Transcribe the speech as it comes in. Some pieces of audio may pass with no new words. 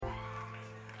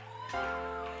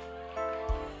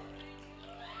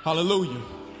Hallelujah.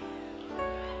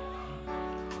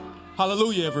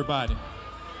 Hallelujah, everybody.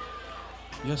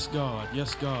 Yes, God.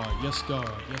 Yes, God. Yes,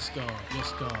 God. Yes, God.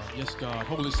 Yes, God. Yes, God.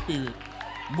 Holy Spirit,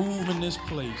 move in this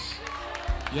place.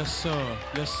 Yes, sir.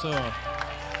 Yes, sir.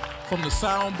 From the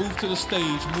sound booth to the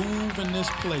stage, move in this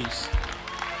place.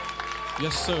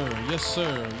 Yes, sir. Yes,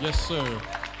 sir. Yes, sir.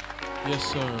 Yes,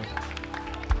 sir.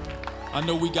 I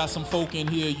know we got some folk in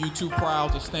here, you too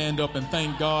proud to stand up and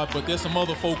thank God, but there's some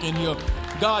other folk in here.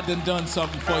 God done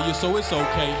something for you, so it's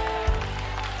okay.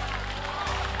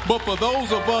 But for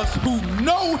those of us who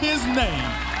know his name,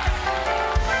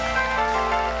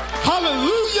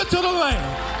 hallelujah to the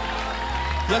Lamb.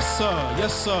 Yes, sir.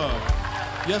 Yes, sir.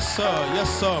 Yes, sir.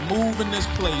 Yes, sir. Move in this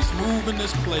place. Move in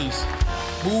this place.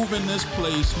 Move in this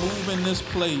place. Move in this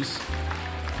place.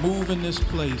 Move in this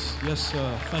place. Yes,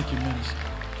 sir. Thank you, minister.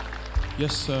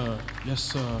 Yes, sir. Yes,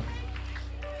 sir.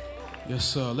 Yes,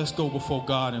 sir. Let's go before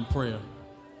God in prayer.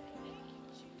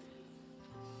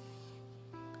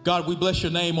 God, we bless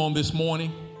your name on this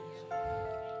morning.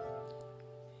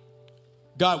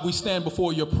 God, we stand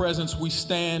before your presence. We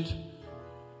stand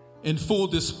in full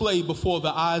display before the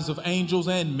eyes of angels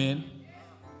and men.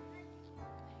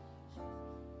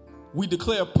 We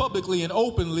declare publicly and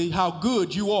openly how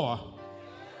good you are.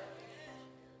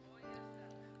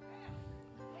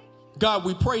 God,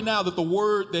 we pray now that the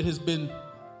word that has been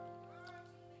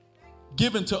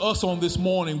given to us on this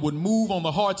morning would move on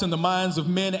the hearts and the minds of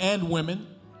men and women.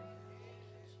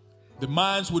 The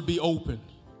minds would be open,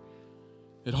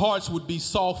 that hearts would be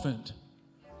softened,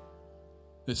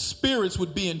 that spirits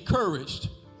would be encouraged.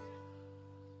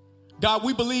 God,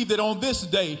 we believe that on this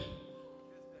day,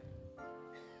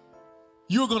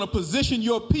 you're going to position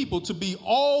your people to be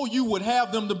all you would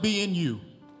have them to be in you.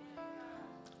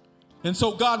 And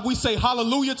so, God, we say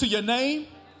hallelujah to your name.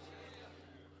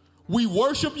 We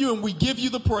worship you and we give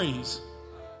you the praise.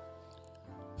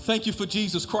 Thank you for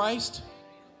Jesus Christ.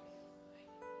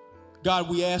 God,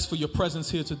 we ask for your presence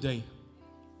here today.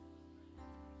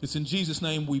 It's in Jesus'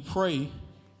 name we pray.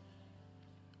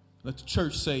 Let the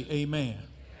church say amen.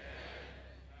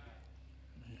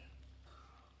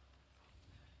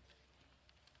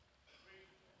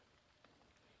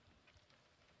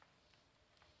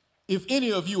 If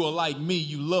any of you are like me,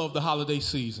 you love the holiday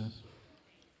season.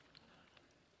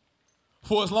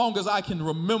 For as long as I can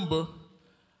remember,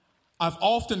 I've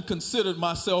often considered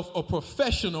myself a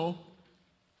professional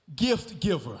gift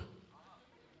giver.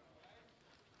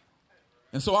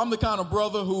 And so I'm the kind of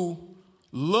brother who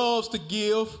loves to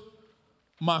give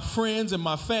my friends and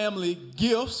my family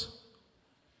gifts,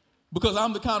 because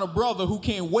I'm the kind of brother who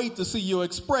can't wait to see your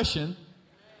expression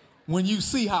when you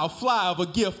see how fly of a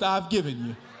gift I've given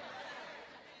you.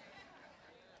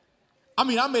 I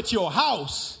mean, I'm at your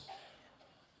house.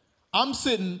 I'm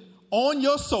sitting on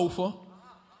your sofa,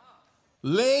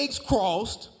 legs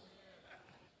crossed,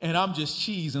 and I'm just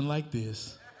cheesing like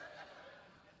this.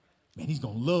 Man, he's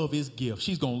going to love his gift.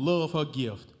 She's going to love her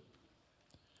gift.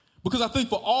 Because I think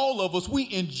for all of us,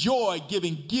 we enjoy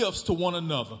giving gifts to one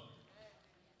another.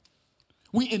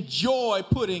 We enjoy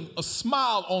putting a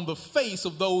smile on the face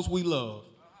of those we love.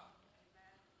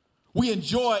 We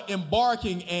enjoy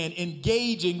embarking and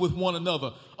engaging with one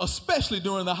another, especially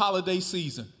during the holiday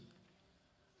season.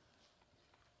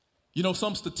 You know,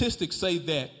 some statistics say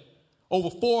that over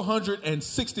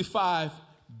 $465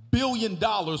 billion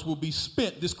will be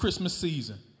spent this Christmas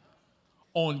season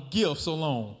on gifts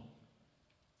alone.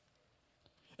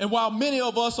 And while many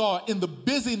of us are in the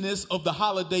busyness of the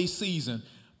holiday season,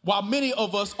 while many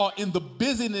of us are in the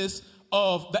busyness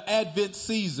of the Advent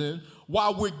season,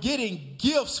 while we're getting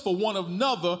gifts for one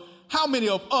another, how many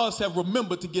of us have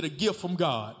remembered to get a gift from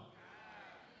God?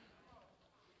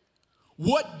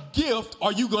 What gift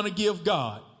are you going to give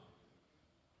God?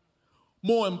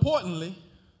 More importantly,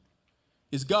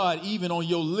 is God even on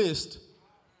your list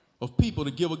of people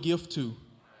to give a gift to?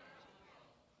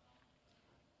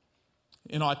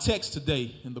 In our text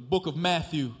today, in the book of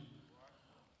Matthew,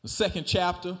 the 2nd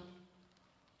chapter,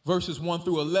 verses 1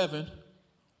 through 11,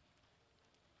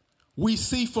 we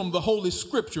see from the Holy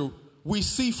Scripture, we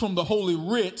see from the Holy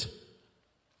Writ,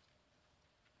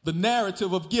 the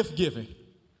narrative of gift giving.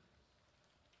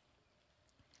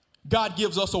 God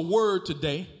gives us a word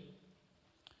today.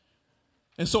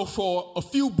 And so for a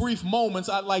few brief moments,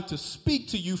 I'd like to speak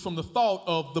to you from the thought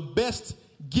of the best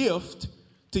gift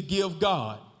to give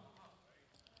God.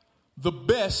 The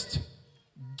best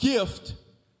gift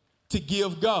to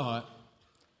give God.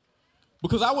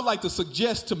 Because I would like to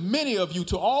suggest to many of you,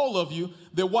 to all of you,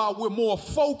 that while we're more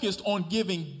focused on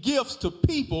giving gifts to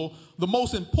people, the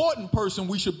most important person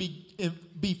we should be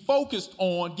be focused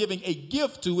on giving a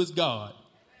gift to is God.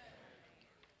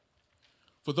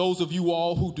 For those of you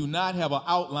all who do not have an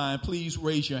outline, please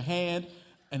raise your hand.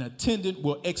 An attendant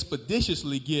will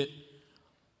expeditiously get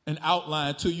an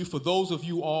outline to you. For those of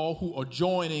you all who are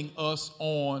joining us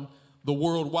on the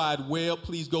World Wide Web,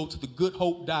 please go to the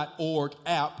goodhope.org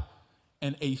app,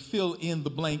 and a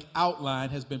fill-in-the-blank outline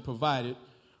has been provided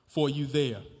for you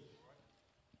there.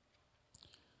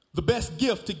 The best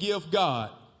gift to give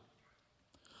God.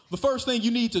 The first thing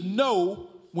you need to know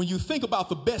when you think about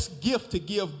the best gift to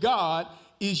give God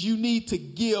is you need to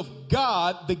give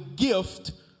God the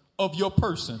gift of your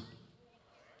person.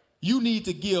 You need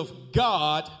to give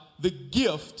God the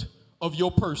gift of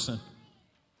your person.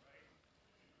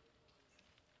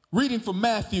 Reading from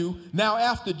Matthew, now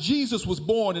after Jesus was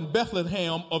born in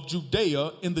Bethlehem of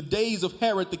Judea in the days of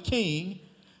Herod the king,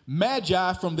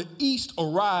 Magi from the east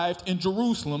arrived in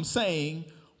Jerusalem, saying,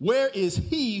 "Where is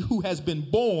he who has been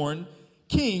born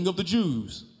King of the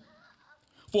Jews?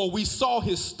 For we saw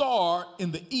his star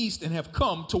in the east and have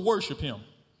come to worship him."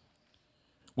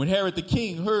 When Herod the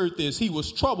king heard this, he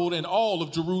was troubled, and all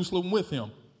of Jerusalem with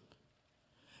him.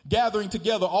 Gathering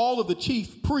together all of the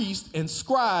chief priests and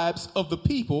scribes of the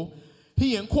people,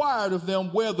 he inquired of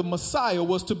them where the Messiah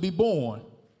was to be born.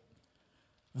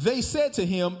 They said to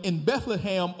him, "In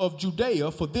Bethlehem of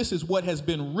Judea, for this is what has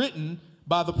been written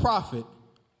by the prophet.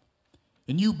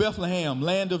 And you, Bethlehem,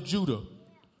 land of Judah,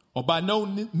 are by no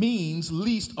means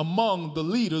least among the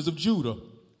leaders of Judah.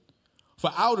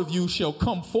 For out of you shall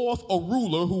come forth a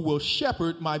ruler who will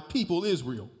shepherd my people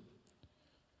Israel."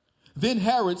 Then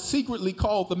Herod secretly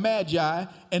called the Magi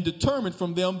and determined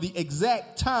from them the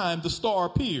exact time the star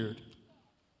appeared.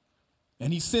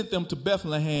 And he sent them to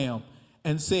Bethlehem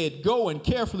and said, "Go and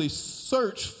carefully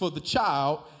search for the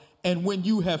child, and when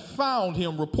you have found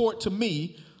him, report to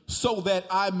me, so that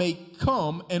I may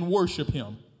come and worship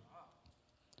him."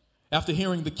 After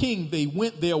hearing the king, they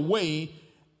went their way,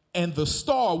 and the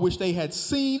star which they had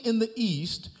seen in the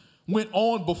east went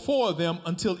on before them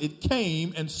until it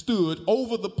came and stood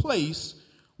over the place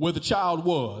where the child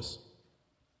was.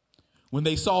 When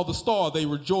they saw the star, they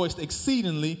rejoiced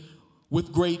exceedingly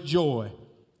with great joy.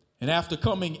 And after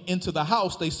coming into the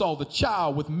house, they saw the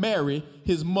child with Mary,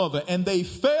 his mother, and they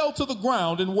fell to the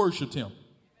ground and worshiped him.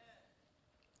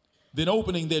 Then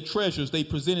opening their treasures, they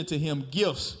presented to him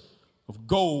gifts of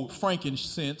gold,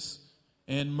 frankincense,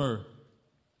 and myrrh.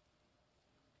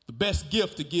 The best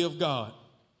gift to give God.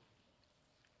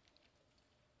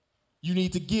 You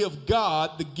need to give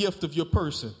God the gift of your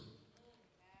person.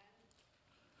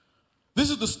 This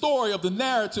is the story of the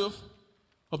narrative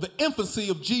of the infancy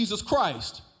of Jesus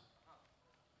Christ.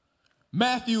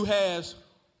 Matthew has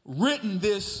written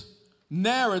this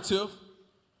narrative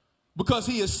because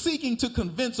he is seeking to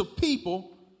convince a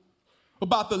people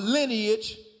about the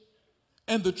lineage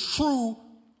and the true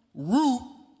root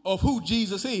of who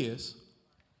Jesus is.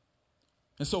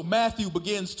 And so Matthew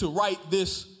begins to write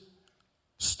this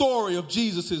story of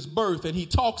Jesus' birth, and he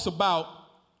talks about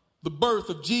the birth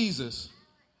of Jesus.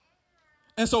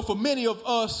 And so for many of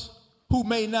us who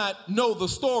may not know the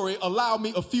story, allow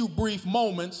me a few brief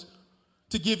moments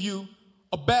to give you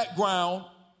a background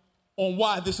on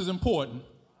why this is important.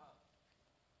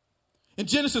 In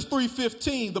Genesis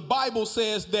 3:15, the Bible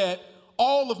says that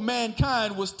all of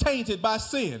mankind was tainted by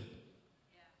sin.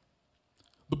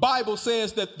 The Bible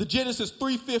says that the Genesis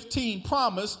 3:15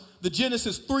 promise, the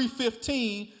Genesis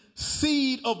 3:15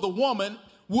 seed of the woman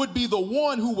would be the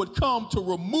one who would come to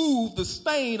remove the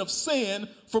stain of sin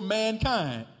from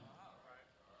mankind.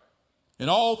 And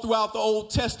all throughout the Old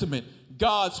Testament,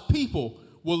 God's people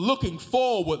were looking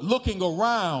forward, looking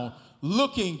around,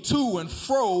 looking to and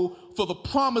fro for the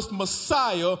promised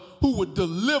Messiah who would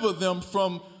deliver them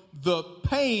from the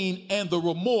pain and the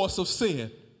remorse of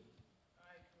sin.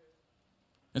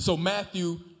 And so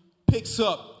Matthew picks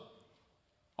up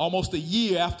almost a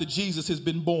year after Jesus has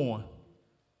been born.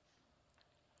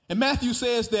 And Matthew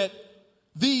says that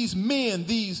these men,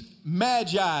 these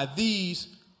magi, these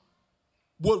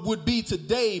what would be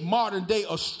today modern day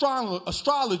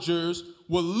astrologers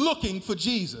were looking for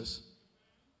Jesus.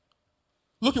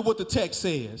 Look at what the text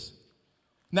says.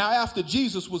 Now after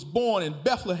Jesus was born in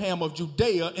Bethlehem of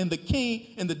Judea in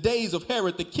the days of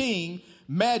Herod the king,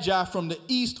 Magi from the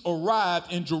east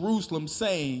arrived in Jerusalem,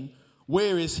 saying,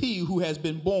 "Where is he who has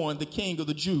been born the King of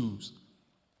the Jews?"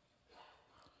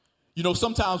 You know,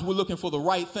 sometimes we're looking for the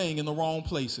right thing in the wrong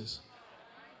places.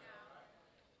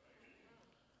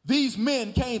 These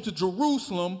men came to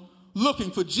Jerusalem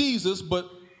looking for Jesus, but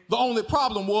the only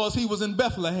problem was he was in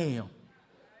Bethlehem.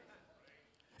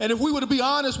 And if we were to be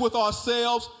honest with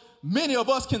ourselves, many of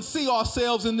us can see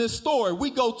ourselves in this story. We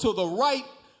go to the right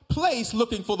place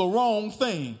looking for the wrong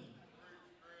thing.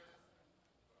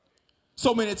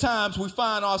 So many times we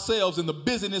find ourselves in the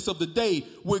busyness of the day.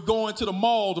 We're going to the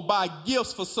mall to buy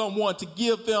gifts for someone, to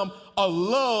give them a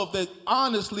love that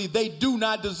honestly they do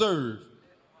not deserve.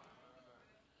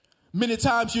 Many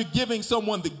times you're giving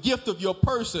someone the gift of your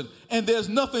person, and there's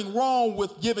nothing wrong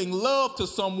with giving love to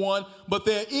someone, but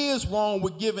there is wrong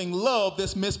with giving love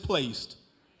that's misplaced.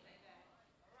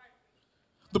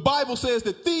 The Bible says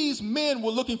that these men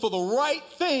were looking for the right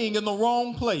thing in the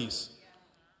wrong place.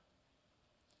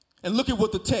 And look at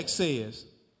what the text says.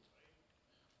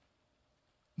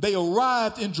 They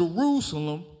arrived in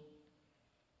Jerusalem,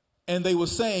 and they were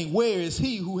saying, "Where is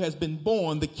he who has been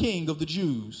born the King of the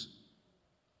Jews?"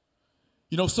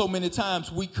 You know, so many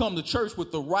times we come to church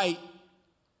with the right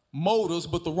motives,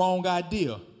 but the wrong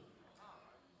idea.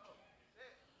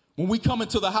 When we come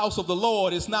into the house of the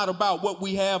Lord, it's not about what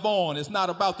we have on. It's not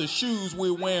about the shoes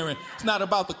we're wearing. It's not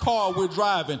about the car we're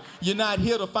driving. You're not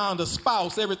here to find a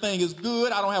spouse. Everything is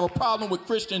good. I don't have a problem with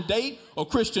Christian date or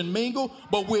Christian mingle,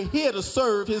 but we're here to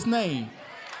serve his name.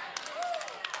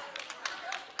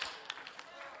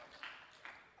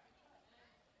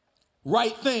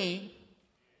 Right thing,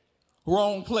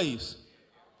 wrong place.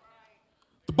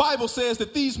 The Bible says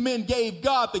that these men gave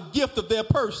God the gift of their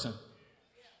person.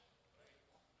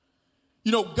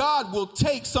 You know, God will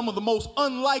take some of the most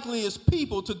unlikeliest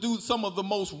people to do some of the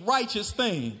most righteous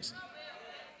things.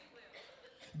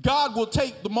 God will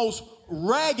take the most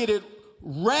ragged,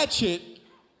 ratchet,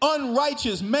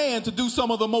 unrighteous man to do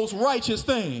some of the most righteous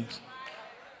things.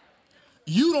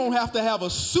 You don't have to have a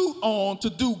suit on to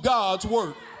do God's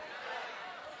work.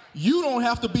 You don't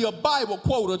have to be a Bible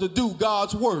quoter to do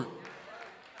God's work.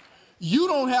 You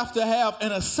don't have to have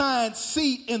an assigned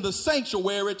seat in the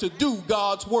sanctuary to do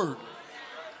God's work.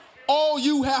 All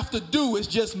you have to do is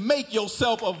just make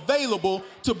yourself available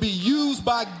to be used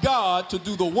by God to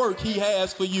do the work he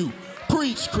has for you.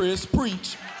 Preach, Chris,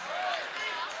 preach.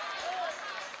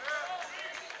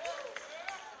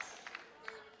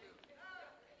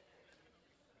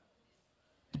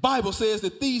 The Bible says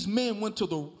that these men went to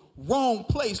the wrong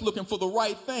place looking for the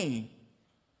right thing.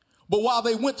 But while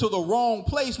they went to the wrong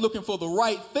place looking for the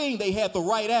right thing, they had the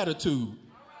right attitude.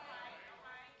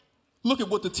 Look at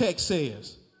what the text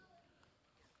says.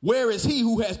 "Where is he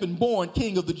who has been born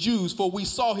King of the Jews? For we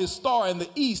saw his star in the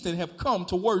east and have come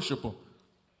to worship him."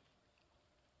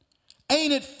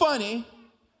 Ain't it funny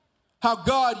how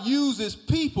God uses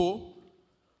people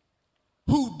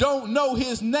who don't know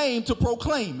his name to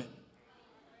proclaim it?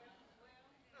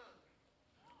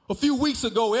 A few weeks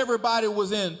ago, everybody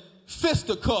was in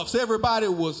fisticuffs. Everybody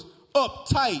was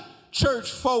uptight. Church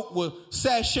folk were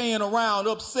sashaying around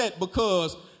upset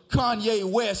because Kanye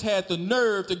West had the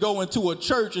nerve to go into a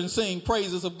church and sing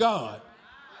praises of God.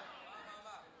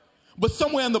 But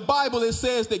somewhere in the Bible it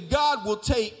says that God will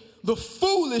take the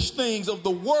foolish things of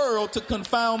the world to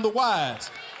confound the wise.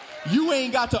 You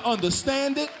ain't got to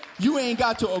understand it. You ain't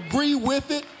got to agree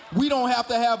with it. We don't have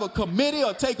to have a committee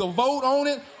or take a vote on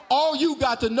it. All you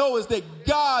got to know is that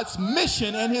God's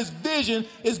mission and his vision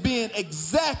is being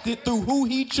exacted through who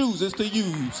he chooses to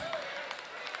use.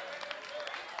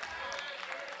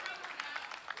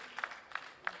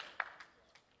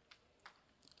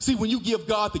 See, when you give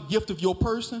God the gift of your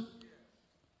person,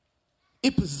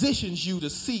 it positions you to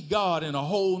see God in a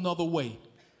whole nother way.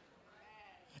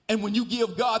 And when you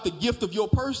give God the gift of your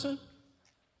person,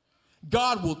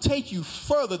 God will take you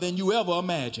further than you ever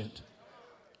imagined.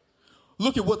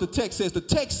 Look at what the text says. The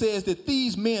text says that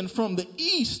these men from the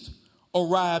east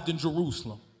arrived in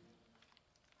Jerusalem.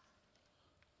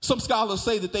 Some scholars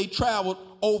say that they traveled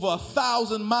over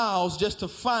 1,000 miles just to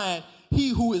find he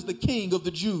who is the King of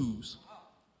the Jews.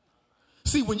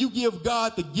 See, when you give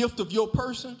God the gift of your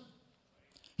person,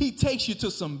 he takes you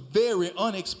to some very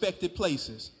unexpected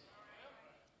places.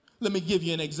 Let me give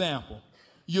you an example.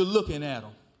 You're looking at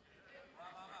him.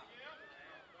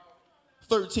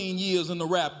 13 years in the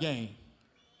rap game.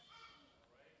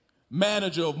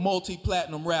 Manager of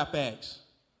multi-platinum rap acts.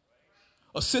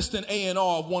 Assistant A&R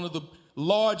of one of the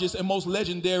largest and most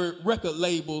legendary record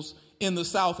labels in the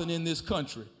South and in this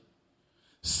country.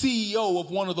 CEO of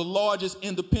one of the largest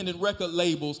independent record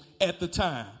labels at the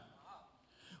time.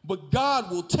 But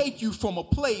God will take you from a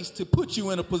place to put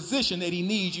you in a position that he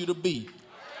needs you to be.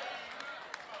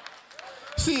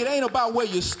 See, it ain't about where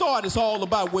you start, it's all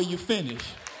about where you finish.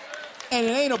 And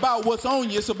it ain't about what's on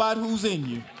you, it's about who's in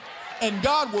you. And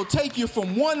God will take you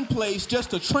from one place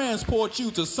just to transport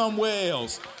you to somewhere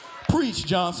else. Preach,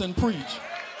 Johnson, preach.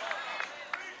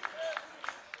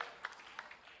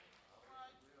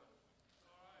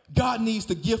 God needs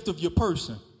the gift of your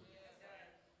person.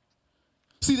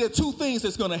 See, there are two things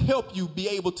that's going to help you be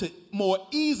able to more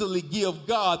easily give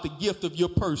God the gift of your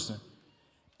person.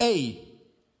 A,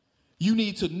 you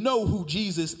need to know who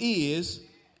Jesus is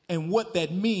and what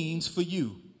that means for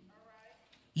you.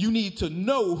 You need to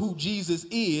know who Jesus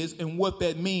is and what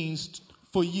that means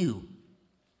for you.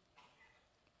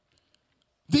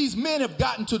 These men have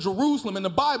gotten to Jerusalem, and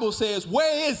the Bible says,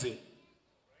 where is it?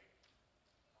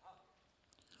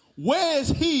 Where is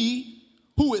he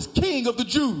who is king of the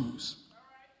Jews?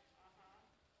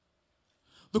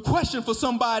 The question for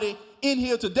somebody in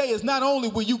here today is not only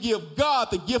will you give God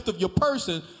the gift of your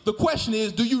person, the question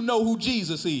is, do you know who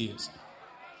Jesus is?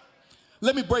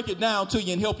 Let me break it down to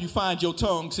you and help you find your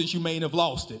tongue since you may have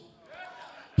lost it.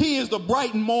 He is the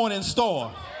bright and morning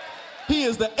star. He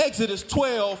is the Exodus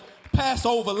 12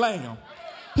 Passover lamb.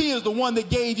 He is the one that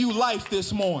gave you life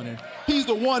this morning. He's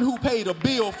the one who paid a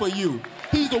bill for you.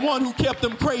 He's the one who kept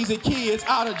them crazy kids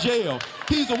out of jail.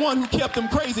 He's the one who kept them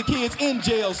crazy kids in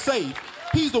jail safe.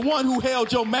 He's the one who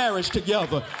held your marriage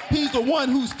together. He's the one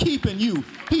who's keeping you.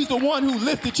 He's the one who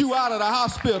lifted you out of the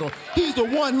hospital. He's the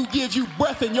one who gives you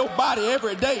breath in your body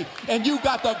every day. And you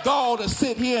got the gall to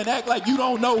sit here and act like you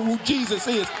don't know who Jesus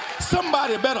is.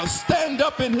 Somebody better stand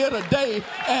up in here today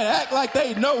and act like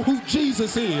they know who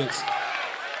Jesus is.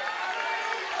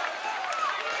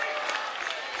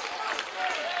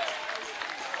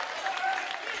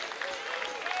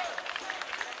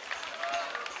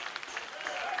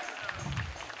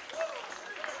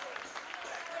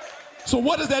 So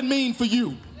what does that mean for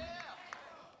you?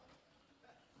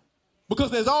 Because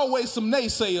there's always some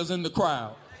naysayers in the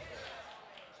crowd.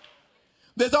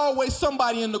 There's always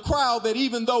somebody in the crowd that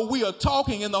even though we are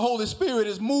talking and the Holy Spirit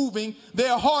is moving,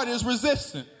 their heart is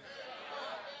resistant.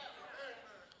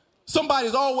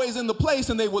 Somebody's always in the place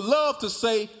and they would love to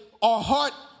say, our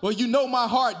heart, well, you know my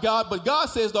heart, God, but God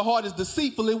says the heart is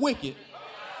deceitfully wicked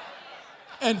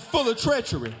and full of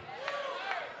treachery.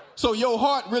 So your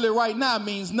heart really right now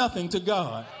means nothing to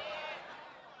God.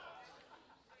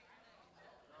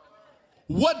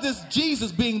 What does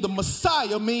Jesus being the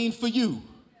Messiah mean for you?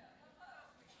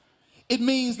 It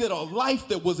means that a life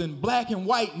that was in black and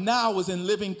white now is in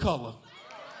living color.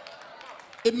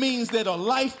 It means that a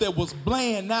life that was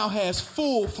bland now has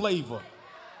full flavor.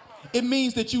 It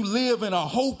means that you live in a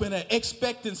hope and an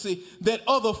expectancy that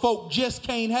other folk just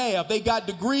can't have. They got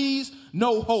degrees,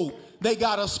 no hope. They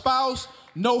got a spouse,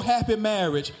 no happy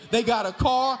marriage. They got a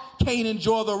car, can't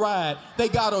enjoy the ride. They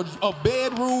got a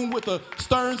bedroom with a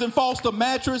Stearns and Foster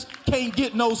mattress, can't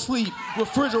get no sleep.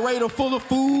 Refrigerator full of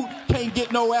food, can't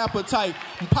get no appetite.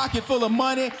 Pocket full of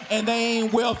money, and they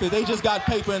ain't wealthy. They just got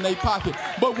paper in their pocket.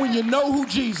 But when you know who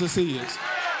Jesus is,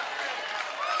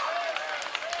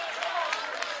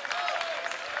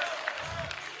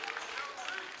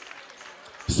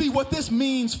 see, what this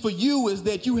means for you is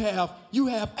that you have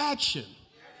action.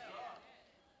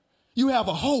 You have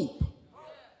a hope.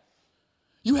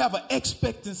 You have an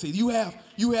expectancy. You have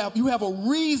a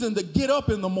reason to get up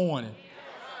in the morning.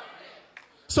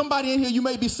 Somebody in here, you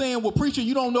may be saying, well, preacher,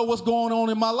 you don't know what's going on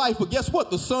in my life. But guess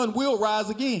what? The sun will rise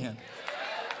again.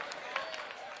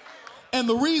 And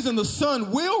the reason the sun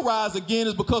will rise again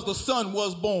is because the son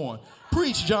was born.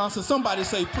 Preach, Johnson. Somebody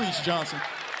say, preach, Johnson.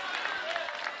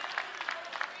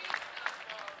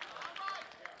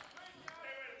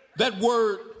 That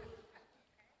word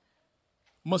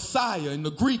Messiah in the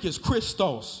Greek is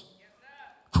Christos.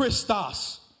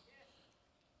 Christos.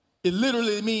 It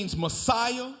literally means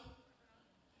Messiah.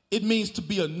 It means to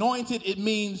be anointed. It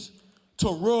means to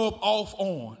rub off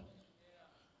on.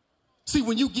 See,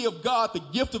 when you give God the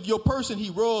gift of your person,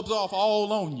 he rubs off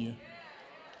all on you.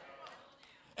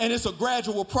 And it's a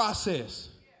gradual process.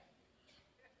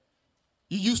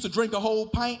 You used to drink a whole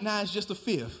pint, now it's just a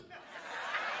fifth.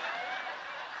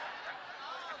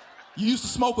 You used to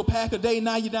smoke a pack a day,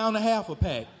 now you're down to half a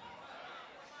pack.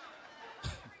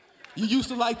 You used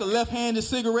to like the left-handed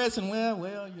cigarettes, and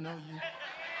well, you know,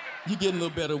 you're getting a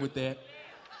little better with that.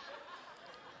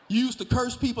 You used to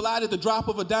curse people out at the drop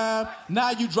of a dime. Now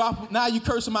you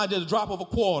curse them out at the drop of a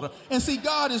quarter. And see,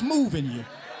 God is moving you.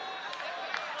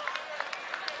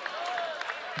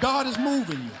 God is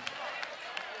moving you.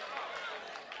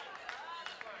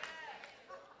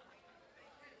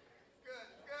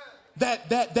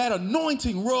 That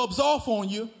anointing rubs off on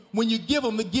you when you give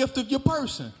them the gift of your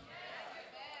person.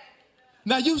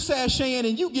 Now you sashaying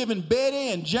and you giving Betty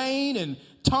and Jane and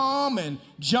Tom and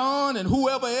John and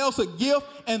whoever else a gift,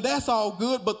 and that's all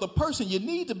good, but the person you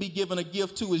need to be giving a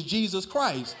gift to is Jesus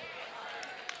Christ.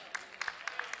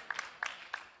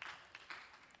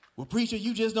 Well, preacher,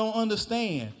 you just don't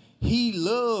understand. He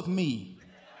loved me.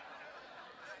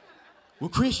 Well,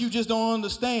 Chris, you just don't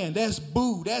understand. That's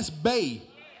boo. That's bae.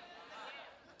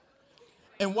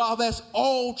 And while that's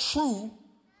all true,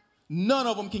 none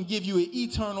of them can give you an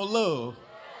eternal love.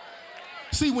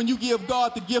 See, when you give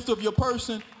God the gift of your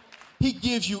person, he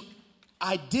gives you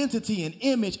identity and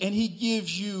image, and he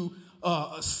gives you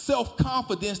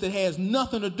self-confidence that has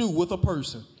nothing to do with a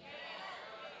person.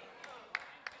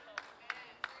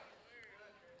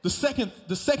 The second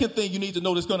thing you need to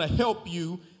know that's going to help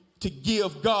you to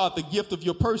give God the gift of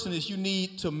your person is you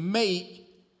need to make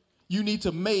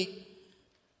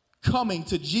coming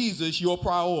to Jesus your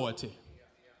priority.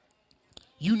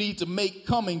 You need to make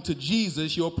coming to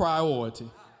Jesus your priority.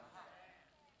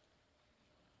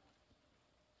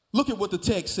 Look at what the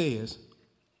text says.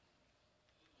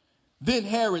 Then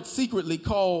Herod secretly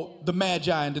called the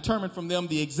Magi and determined from them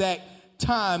the exact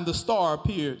time the star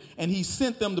appeared. And he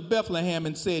sent them to Bethlehem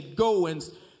and said, "Go and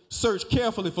search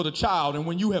carefully for the child. And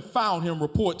when you have found him,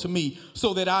 report to me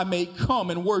so that I may come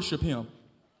and worship him."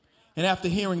 And after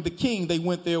hearing the king, they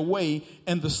went their way,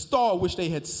 and the star which they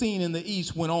had seen in the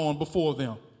east went on before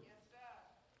them.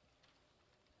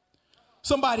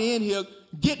 Somebody in here,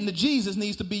 getting to Jesus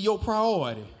needs to be your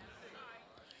priority.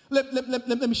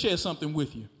 Let me share something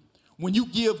with you. When you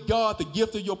give God the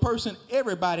gift of your person,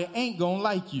 everybody ain't gonna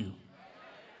like you.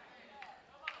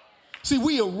 See,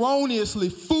 we erroneously,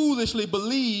 foolishly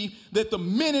believe that the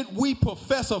minute we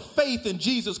profess a faith in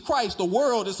Jesus Christ, the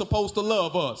world is supposed to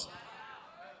love us.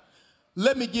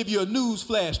 Let me give you a news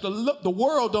flash. The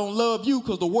world don't love you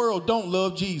because the world don't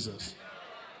love Jesus.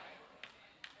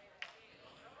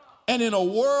 And in a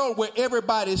world where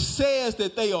everybody says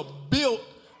that they are built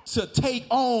to take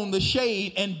on the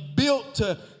shade and built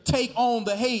to take on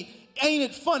the hate, ain't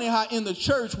it funny how in the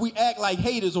church we act like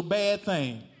hate is a bad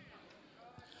thing?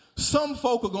 Some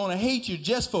folk are going to hate you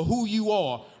just for who you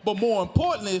are. But more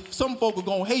importantly, some folk are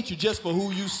going to hate you just for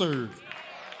who you serve.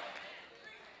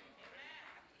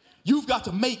 You've got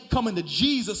to make coming to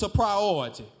Jesus a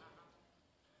priority.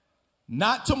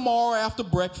 Not tomorrow after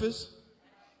breakfast.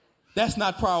 That's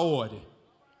not priority.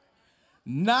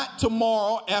 Not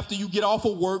tomorrow after you get off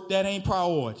of work. That ain't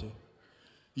priority.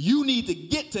 You need to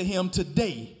get to him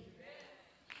today.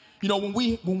 You know,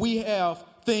 when we have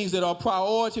things that are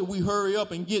priority, we hurry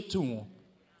up and get to them.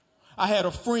 I had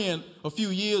a friend a few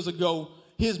years ago.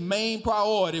 His main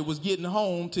priority was getting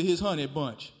home to his honey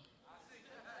bunch.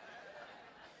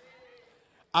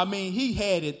 I mean, he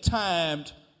had it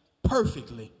timed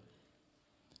perfectly.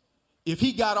 If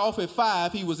he got off at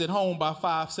 5, he was at home by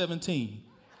 5:17.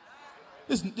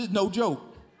 This no joke.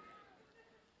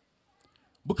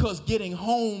 Because getting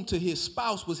home to his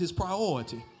spouse was his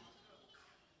priority.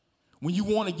 When you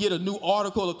want to get a new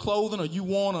article of clothing or you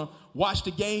want to watch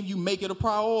the game, you make it a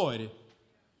priority.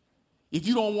 If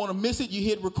you don't want to miss it, you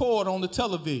hit record on the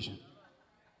television.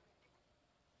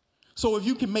 So if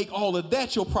you can make all of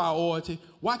that your priority,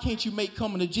 why can't you make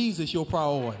coming to Jesus your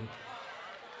priority?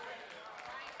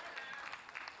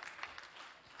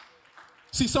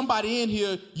 See, somebody in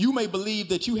here, you may believe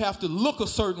that you have to look a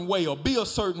certain way or be a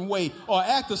certain way or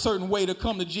act a certain way to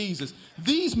come to Jesus.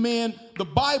 These men, the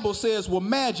Bible says, were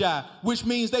magi, which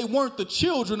means they weren't the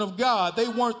children of God. They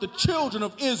weren't the children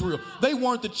of Israel. They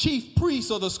weren't the chief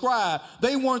priests or the scribe.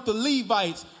 They weren't the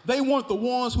Levites. They weren't the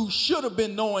ones who should have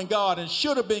been knowing God and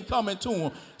should have been coming to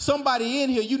him. Somebody in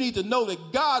here, you need to know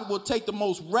that God will take the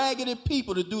most raggedy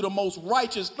people to do the most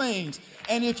righteous things.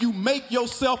 And if you make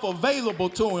yourself available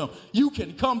to him, you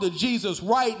can come to Jesus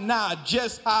right now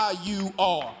just how you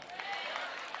are.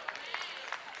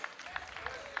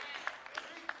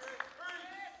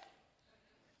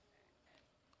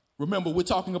 Remember, we're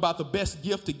talking about the best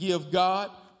gift to give God.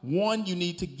 One, you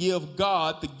need to give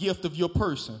God the gift of your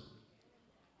person.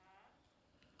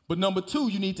 But number two,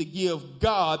 you need to give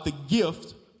God the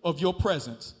gift of your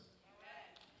presence.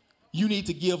 You need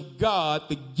to give God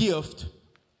the gift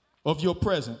of your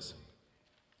presence.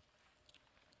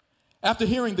 After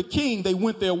hearing the king, they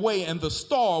went their way, and the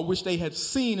star which they had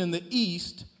seen in the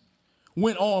east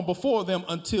went on before them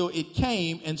until it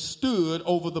came and stood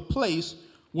over the place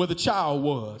where the child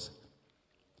was.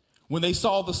 When they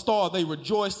saw the star, they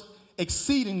rejoiced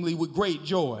exceedingly with great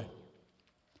joy.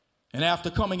 And after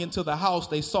coming into the house,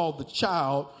 they saw the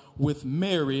child with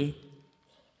Mary,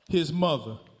 his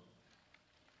mother.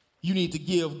 You need to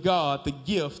give God the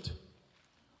gift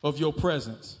of your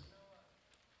presence.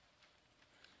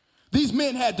 These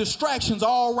men had distractions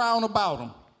all round about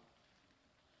them.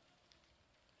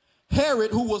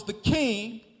 Herod, who was the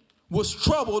king, was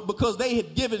troubled because they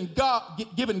had given God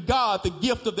the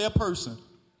gift of their person.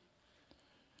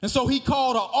 And so he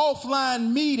called an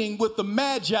offline meeting with the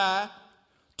Magi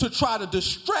to try to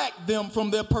distract them from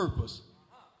their purpose.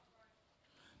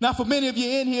 Now, for many of you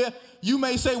in here, you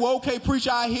may say, well, okay,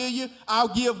 preacher, I hear you. I'll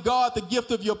give God the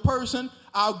gift of your person.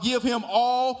 I'll give him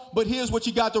all. But here's what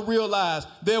you got to realize.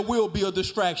 There will be a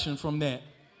distraction from that.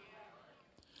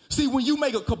 See, when you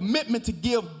make a commitment to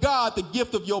give God the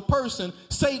gift of your person,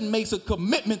 Satan makes a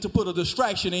commitment to put a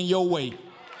distraction in your way.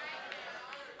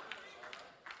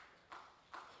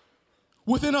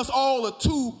 Within us all are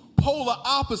two polar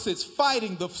opposites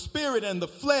fighting, the spirit and the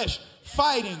flesh,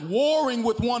 fighting, warring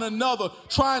with one another,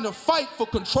 trying to fight for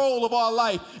control of our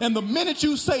life. And the minute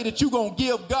you say that you're going to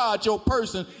give God your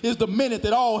person is the minute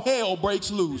that all hell breaks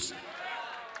loose.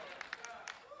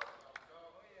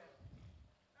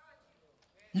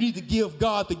 You need to give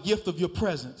God the gift of your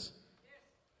presence.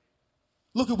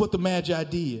 Look at what the Magi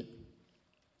did.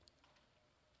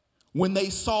 When they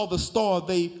saw the star,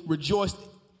 they rejoiced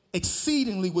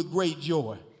exceedingly with great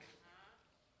joy.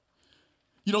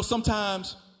 You know,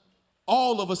 sometimes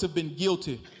all of us have been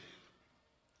guilty.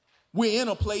 We're in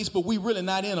a place, but we're really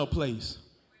not in a place.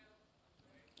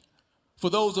 For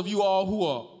those of you all who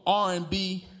are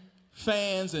R&B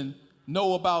fans and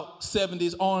know about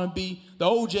 70s R&B, the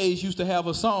OJs used to have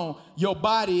a song, your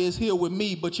body is here with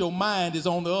me, but your mind is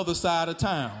on the other side of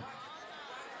town.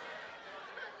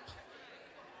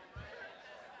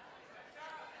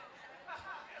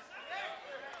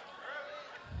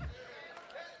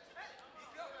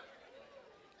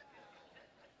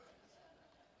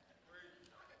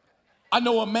 I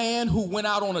know a man who went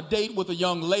out on a date with a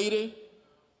young lady,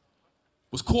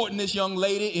 was courting this young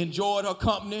lady, enjoyed her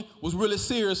company, was really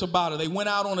serious about her. They went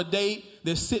out on a date.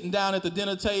 They're sitting down at the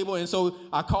dinner table. And so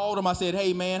I called him. I said,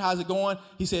 hey, man, how's it going?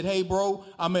 He said, hey, bro,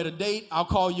 I'm at a date. I'll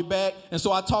call you back. And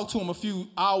so I talked to him a few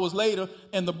hours later,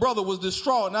 and the brother was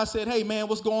distraught. And I said, hey, man,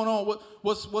 what's going on?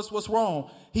 What's wrong?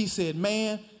 He said,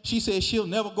 man, she said she'll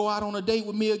never go out on a date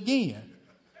with me again.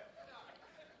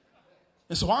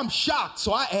 And so I'm shocked.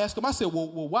 So I asked him, I said, well,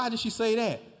 why did she say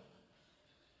that?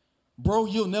 Bro,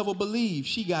 you'll never believe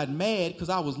she got mad because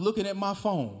I was looking at my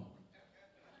phone.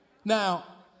 Now,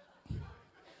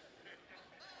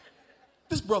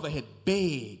 this brother had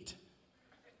begged.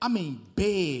 I mean,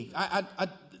 begged.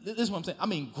 This is what I'm saying. I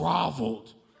mean,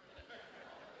 groveled.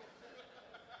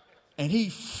 And he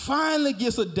finally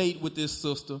gets a date with this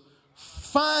sister,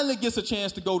 finally gets a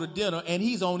chance to go to dinner, and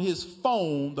he's on his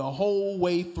phone the whole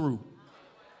way through.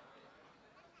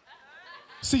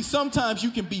 See, sometimes you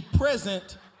can be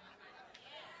present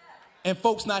and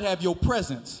folks not have your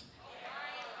presence.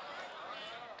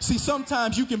 See,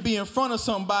 sometimes you can be in front of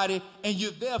somebody and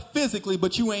you're there physically,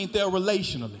 but you ain't there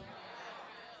relationally.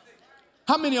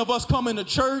 How many of us come into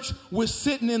church, we're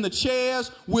sitting in the chairs,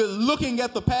 we're looking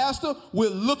at the pastor, we're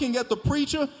looking at the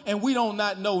preacher, and we don't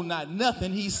not know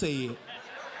nothing he said.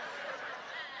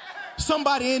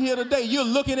 Somebody in here today, you're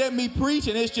looking at me preach,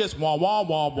 and it's just womp, womp,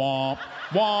 womp,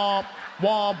 womp,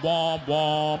 womp, womp, womp,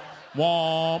 womp,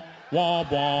 womp,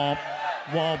 womp, womp,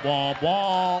 womp, womp,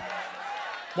 womp,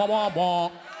 womp, womp,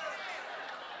 womp.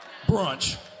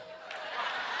 Brunch.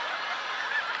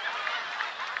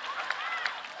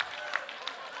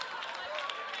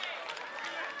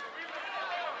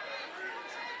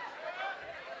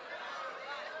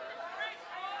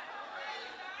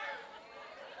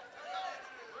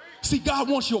 See, God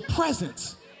wants your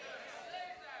presence.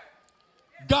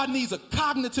 God needs a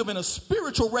cognitive and a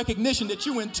spiritual recognition that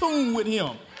you're in tune with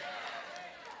him.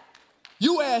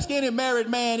 You ask any married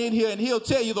man in here and he'll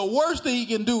tell you the worst thing he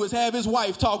can do is have his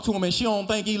wife talk to him and she don't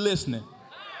think he's listening.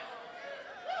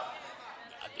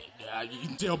 You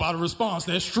can tell by the response,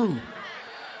 that's true.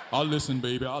 I'll listen,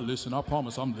 baby, I'll listen. I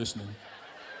promise I'm listening.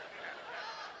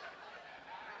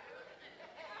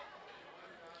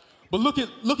 But look at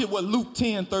what Luke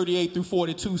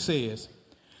 10:38-42 says.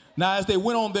 Now, as they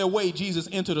went on their way, Jesus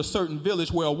entered a certain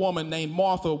village where a woman named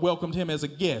Martha welcomed him as a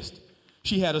guest.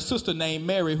 She had a sister named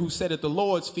Mary who sat at the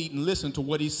Lord's feet and listened to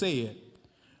what he said.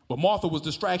 But Martha was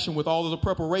distracted with all of the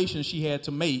preparations she had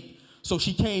to make. So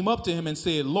she came up to him and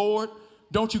said, Lord,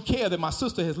 don't you care that my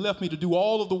sister has left me to do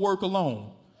all of the work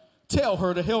alone? Tell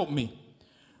her to help me.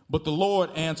 But the Lord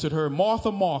answered her,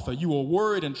 Martha, Martha, you are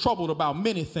worried and troubled about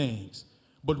many things,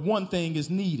 but one thing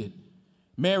is needed.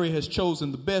 Mary has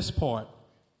chosen the best part.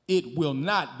 It will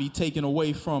not be taken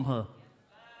away from her.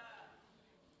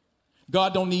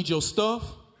 God don't need your stuff.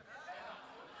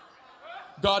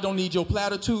 God don't need your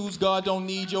platitudes. God don't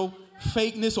need your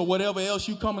fakeness or whatever else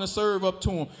you coming to serve up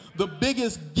to him. The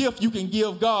biggest gift you can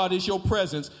give God is your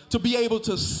presence. To be able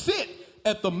to sit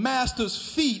at the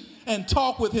master's feet and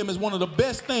talk with him is one of the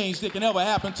best things that can ever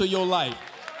happen to your life.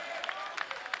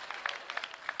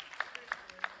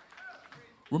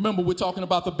 Remember, we're talking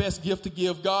about the best gift to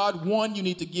give God. 1, you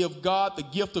need to give God the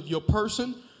gift of your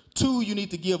person. 2, you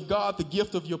need to give God the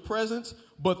gift of your presence.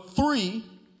 But 3,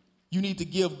 you need to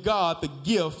give God the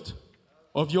gift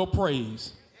of your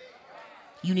praise.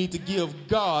 You need to give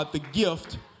God the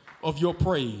gift of your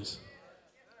praise.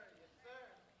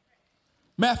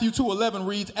 Matthew 2:11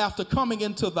 reads, after coming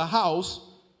into the house,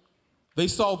 they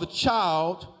saw the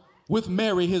child with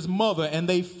Mary, his mother, and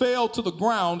they fell to the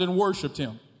ground and worshiped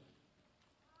him.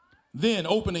 Then,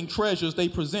 opening treasures, they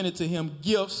presented to him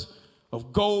gifts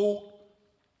of gold,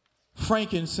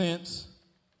 frankincense,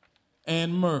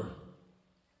 and myrrh.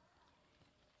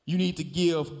 You need to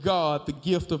give God the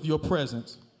gift of your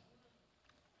presence.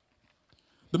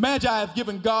 The Magi have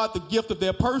given God the gift of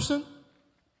their person.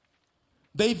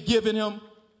 They've given him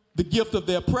the gift of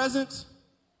their presence.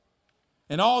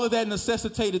 And all of that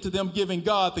necessitated to them giving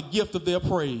God the gift of their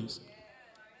praise.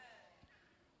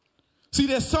 See,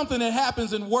 there's something that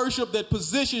happens in worship that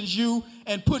positions you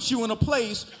and puts you in a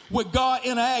place where God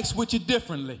interacts with you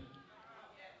differently.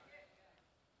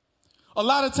 A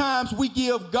lot of times we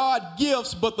give God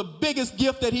gifts, but the biggest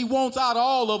gift that he wants out of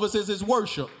all of us is his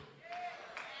worship.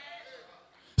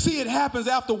 See, it happens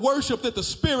after worship that the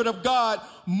Spirit of God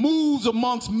moves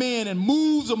amongst men and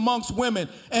moves amongst women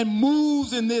and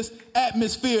moves in this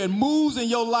atmosphere and moves in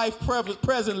your life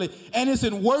presently. And it's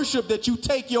in worship that you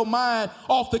take your mind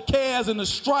off the cares and the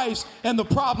strifes and the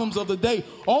problems of the day.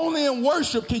 Only in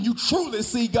worship can you truly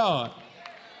see God.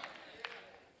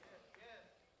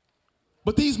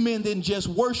 But these men didn't just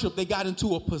worship, they got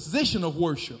into a position of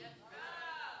worship.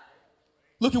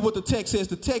 Look at what the text says.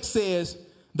 The text says,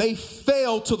 they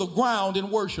fell to the ground and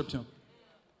worshiped him.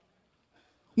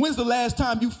 When's the last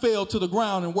time you fell to the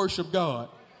ground and worshiped God?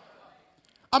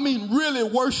 I mean, really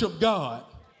worship God.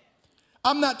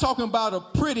 I'm not talking about a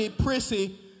pretty,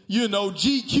 prissy,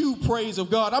 GQ praise of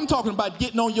God. I'm talking about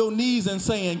getting on your knees and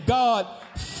saying, God,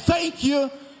 thank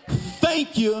you,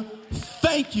 thank you,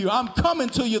 thank you. I'm coming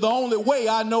to you the only way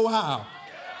I know how.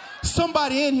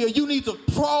 Somebody in here, you need to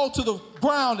crawl to the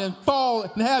ground and fall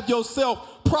and have yourself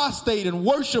prostrate and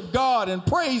worship God and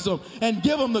praise him and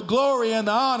give him the glory and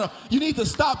the honor. You need to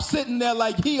stop sitting there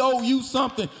like he owe you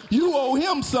something. You owe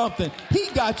him something. He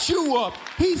got you up.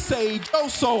 He saved your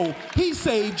soul. He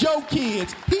saved your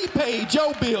kids. He paid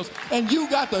your bills. And you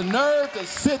got the nerve to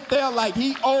sit there like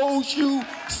he owes you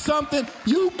something.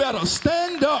 You better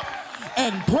stand up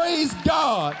and praise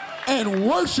God and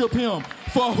worship him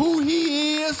for who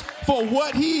he is, for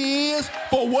what he is,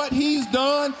 for what he's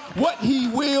done, what he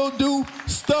will do,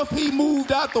 stuff he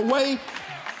moved out the way,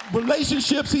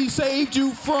 relationships he saved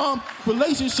you from,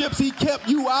 relationships he kept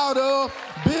you out of,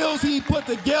 bills he put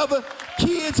together,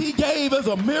 kids he gave as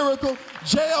a miracle,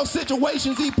 jail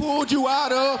situations he pulled you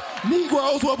out of,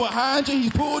 Negroes were behind you, he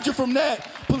pulled you from that,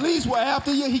 police were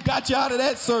after you, he got you out of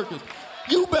that circus.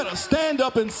 You better stand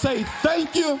up and say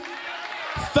thank you,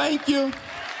 thank you,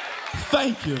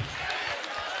 thank you.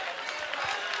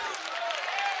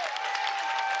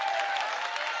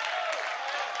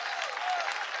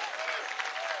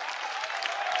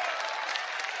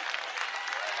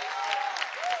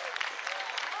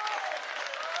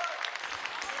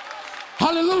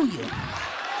 Hallelujah.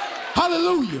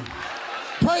 Hallelujah.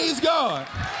 Praise God.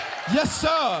 Yes,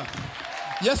 sir.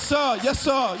 Yes, sir. Yes,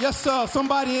 sir. Yes, sir.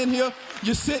 Somebody in here,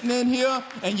 you're sitting in here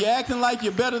and you're acting like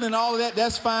you're better than all of that.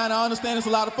 That's fine. I understand there's a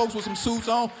lot of folks with some suits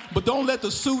on, but don't let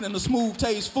the suit and the smooth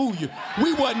taste fool you.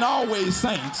 We wasn't always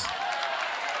saints.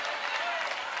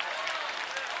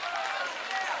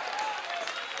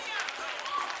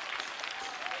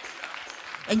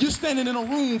 And you're standing in a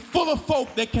room full of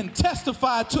folk that can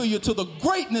testify to you to the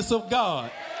greatness of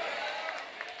God.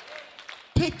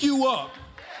 Pick you up.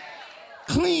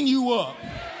 Clean you up.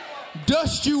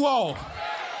 Dust you off.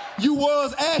 You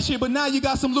was ashy, but now you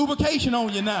got some lubrication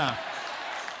on you now.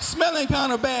 Smelling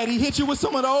kind of bad. He hit you with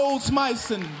some of the old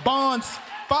Smites and Bonds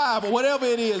 5 or whatever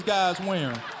it is guys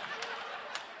wearing.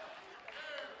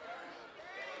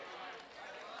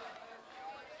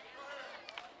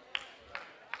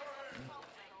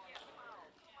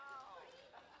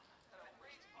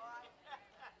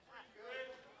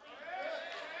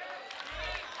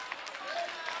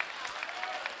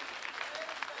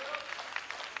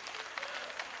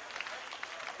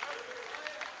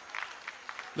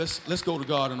 Let's go to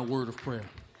God in a word of prayer.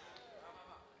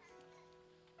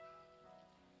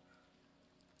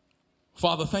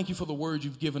 Father, thank you for the word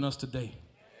you've given us today.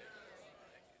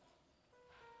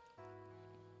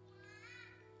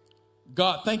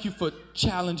 God, thank you for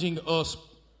challenging us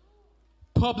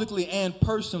publicly and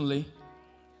personally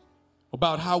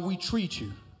about how we treat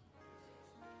you.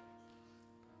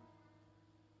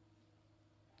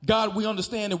 God, we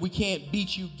understand that we can't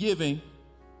beat you giving,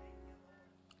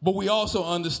 but we also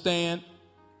understand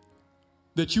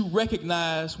that you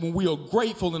recognize when we are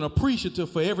grateful and appreciative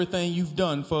for everything you've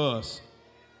done for us.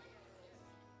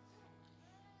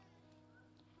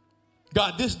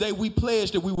 God, this day we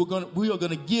pledged that we are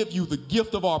going to give you the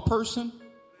gift of our person.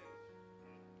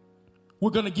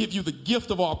 We're going to give you the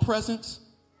gift of our presence.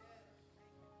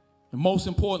 And most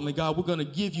importantly, God, we're going to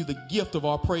give you the gift of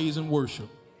our praise and worship.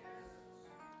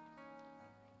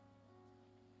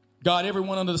 God,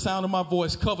 everyone under the sound of my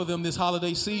voice, cover them this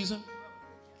holiday season.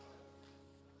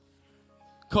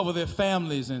 Cover their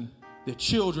families and their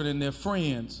children and their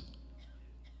friends.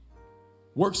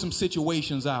 Work some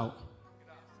situations out.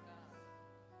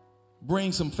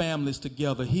 Bring some families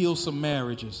together. Heal some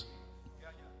marriages.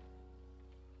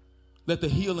 Let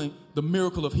the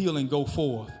miracle of healing go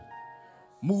forth.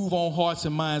 Move on hearts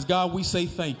and minds. God, we say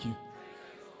thank you.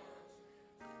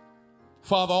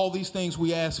 Father, all these things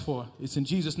we ask for. It's in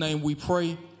Jesus' name we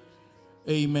pray.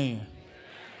 Amen.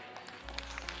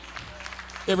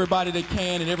 Everybody that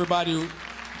can and everybody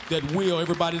that will,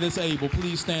 everybody that's able,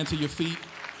 please stand to your feet.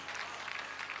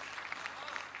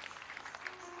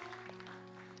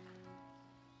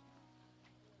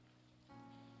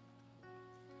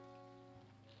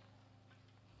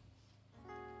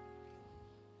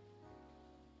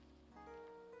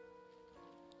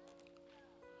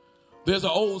 There's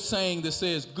an old saying that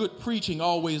says, good preaching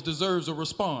always deserves a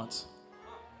response.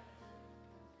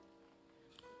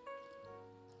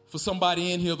 For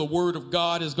somebody in here, the word of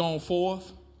God has gone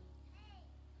forth.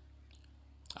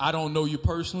 I don't know you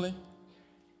personally,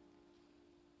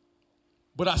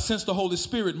 but I sense the Holy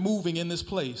Spirit moving in this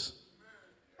place.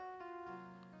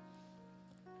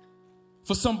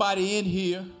 For somebody in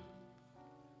here,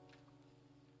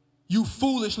 you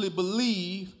foolishly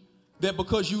believe that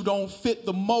because you don't fit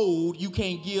the mold, you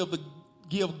can't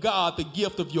give God the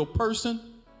gift of your person,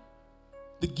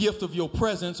 the gift of your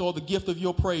presence, or the gift of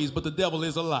your praise, but the devil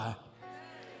is a lie.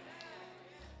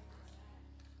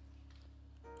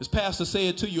 As Pastor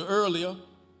said to you earlier,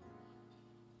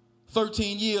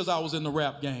 13 years I was in the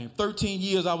rap game. 13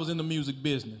 years I was in the music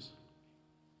business.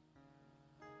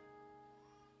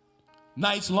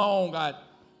 Nights long I'd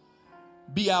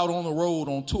be out on the road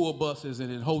on tour buses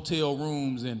and in hotel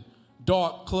rooms and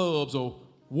dark clubs or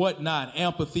whatnot,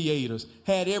 amphitheaters.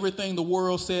 Had everything the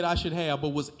world said I should have, but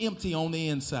was empty on the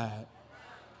inside.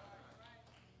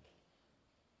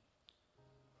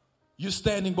 You're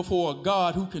standing before a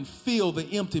God who can fill the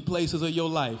empty places of your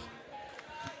life.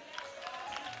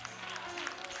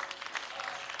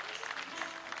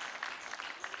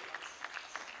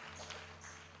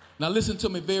 Now listen to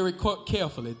me very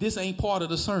carefully. This ain't part of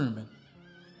the sermon.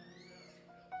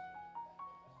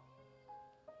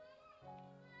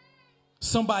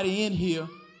 Somebody in here,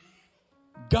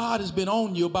 God has been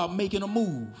on you about making a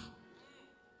move.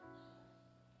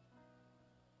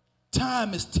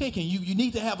 Time is ticking. You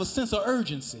need to have a sense of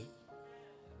urgency.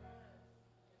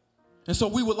 And so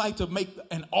we would like to make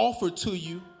an offer to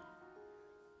you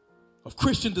of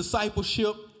Christian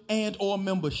discipleship and or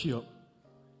membership.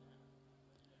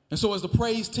 And so as the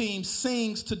praise team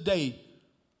sings today,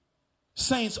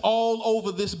 saints all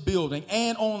over this building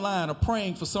and online are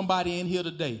praying for somebody in here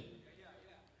today.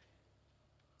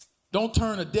 Don't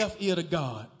turn a deaf ear to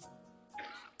God.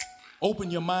 Open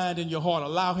your mind and your heart.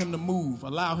 Allow him to move.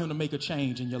 Allow him to make a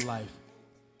change in your life.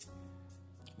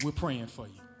 We're praying for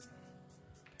you.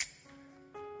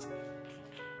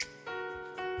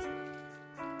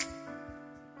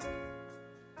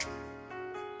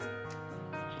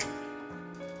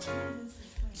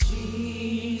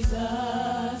 Jesus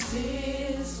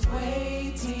is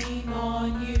waiting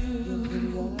on you.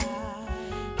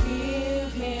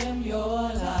 Give him your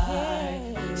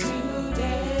life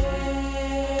today.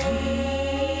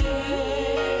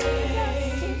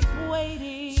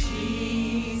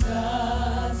 Jesus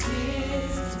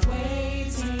is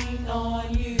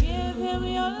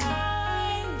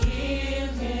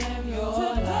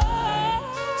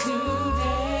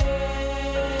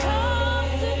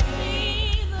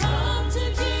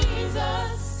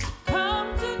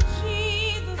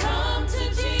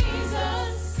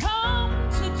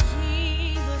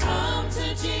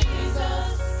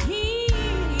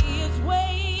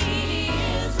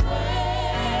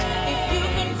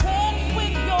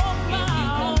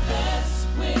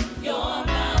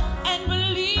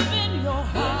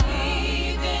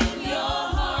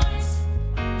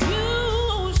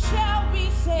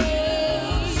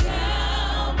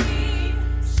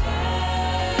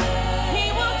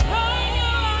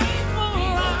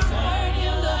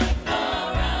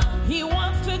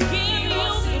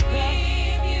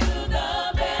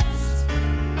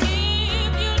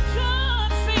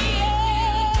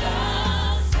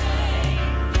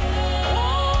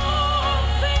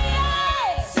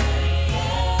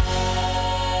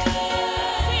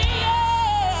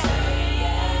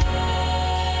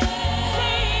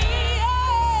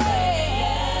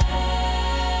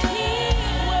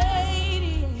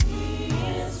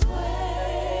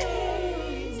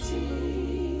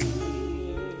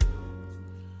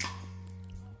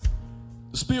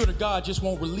The Spirit of God just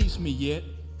won't release me yet.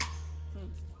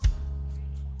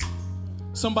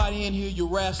 Somebody in here, you're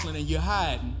wrestling and you're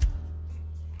hiding.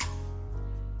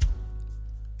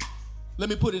 Let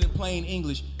me put it in plain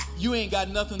English. You ain't got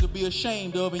nothing to be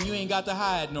ashamed of, and you ain't got to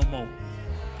hide no more.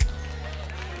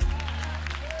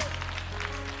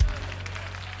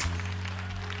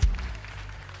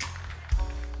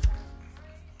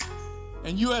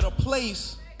 And you're at a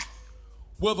place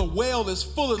where the well is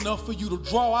full enough for you to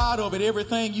draw out of it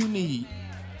everything you need.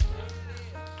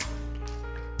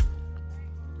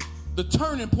 The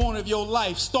turning point of your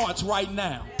life starts right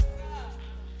now.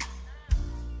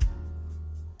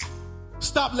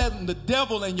 Stop letting the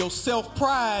devil and your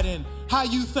self-pride and how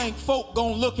you think folk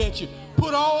gonna look at you.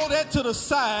 Put all that to the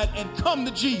side and come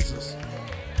to Jesus.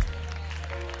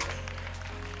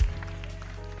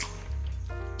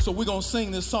 So we're going to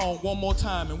sing this song one more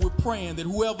time, and we're praying that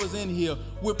whoever's in here,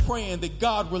 we're praying that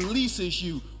God releases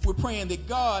you. We're praying that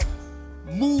God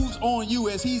moves on you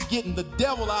as he's getting the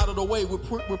devil out of the way.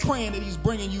 We're praying that he's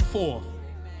bringing you forth.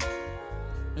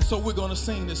 And so we're going to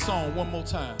sing this song one more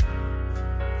time.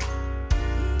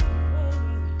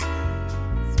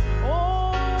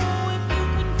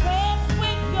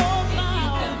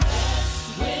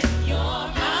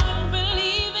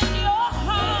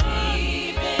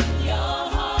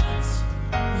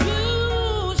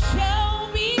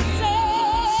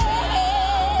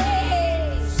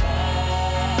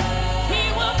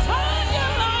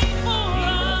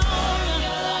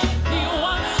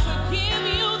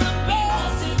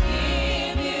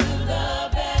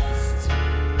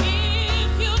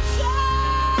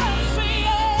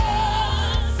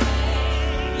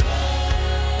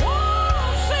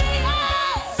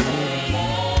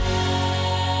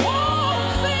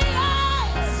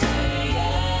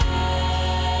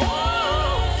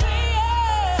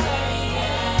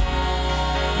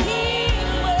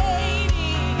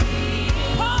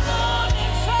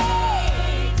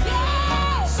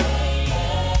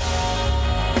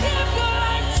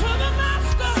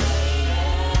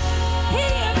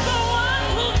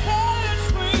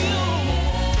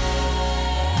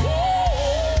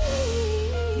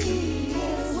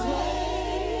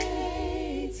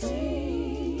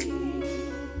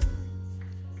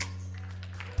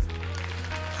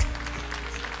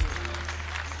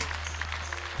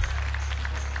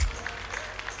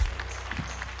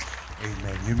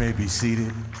 Amen. You may be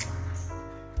seated.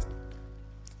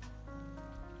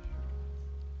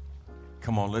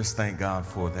 Come on, let's thank God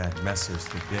for that message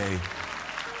today.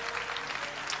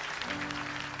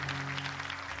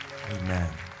 Amen.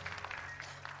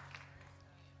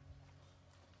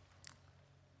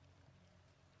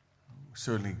 We're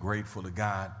certainly grateful to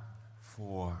God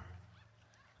for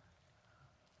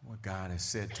what God has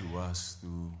said to us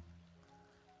through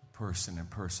the person and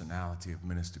personality of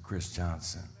Minister Chris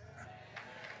Johnson.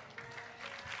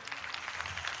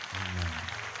 Amen.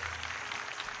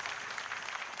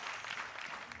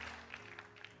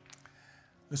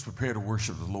 Let's prepare to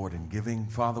worship the Lord in giving.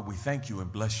 Father, we thank you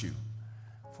and bless you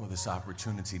for this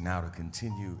opportunity now to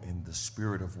continue in the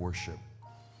spirit of worship.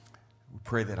 We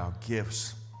pray that our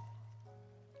gifts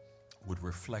would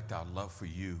reflect our love for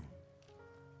you.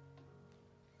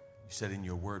 You said in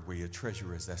your word, where your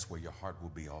treasure is, that's where your heart will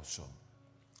be also.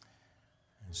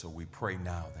 And so we pray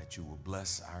now that you will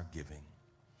bless our giving.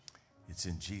 It's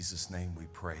in Jesus' name we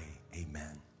pray.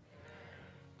 Amen.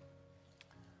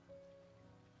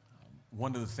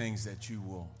 One of the things that you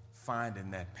will find in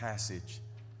that passage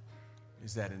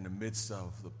is that in the midst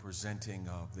of the presenting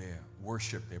of their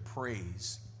worship, their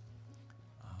praise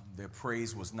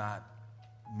was not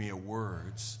mere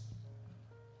words,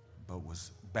 but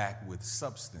was backed with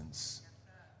substance,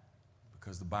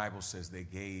 because the Bible says they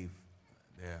gave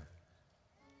their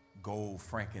gold,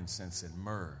 frankincense, and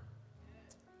myrrh.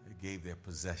 They gave their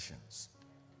possessions.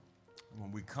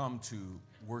 When we come to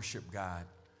worship God,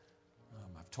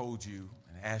 I've told you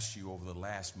and asked you over the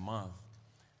last month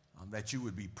that you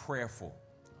would be prayerful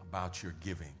about your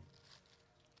giving.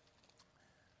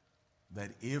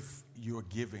 That if your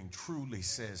giving truly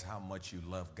says how much you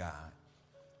love God,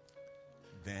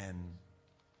 then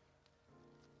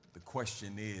the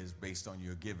question is, based on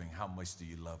your giving, how much do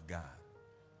you love God?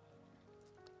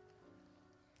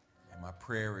 And my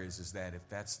prayer is that if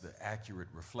that's the accurate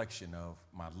reflection of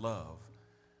my love,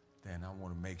 then I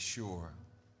want to make sure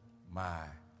my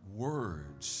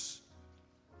words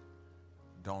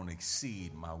don't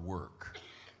exceed my work.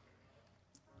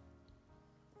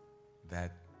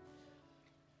 That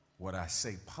what I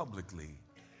say publicly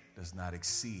does not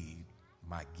exceed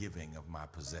my giving of my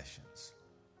possessions.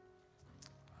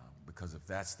 Because if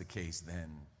that's the case, then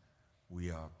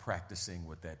we are practicing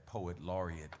what that poet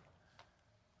laureate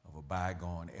of a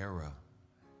bygone era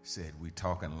said, "We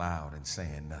talking loud and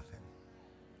saying nothing."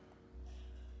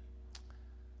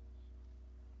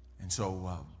 And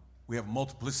so we have a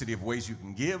multiplicity of ways you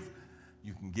can give.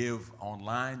 You can give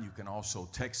online. You can also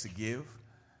text to give.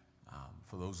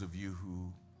 For those of you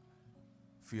who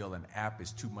feel an app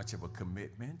is too much of a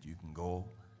commitment, you can go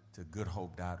to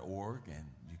goodhope.org and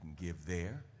you can give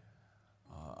there,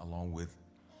 along with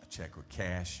a check or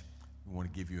cash. We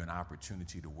want to give you an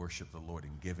opportunity to worship the Lord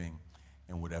in giving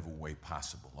in whatever way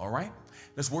possible. All right?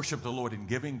 Let's worship the Lord in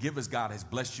giving. Give as God has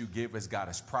blessed you. Give as God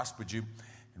has prospered you.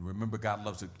 And remember, God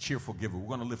loves a cheerful giver. We're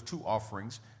going to lift two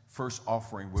offerings. First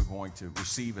offering we're going to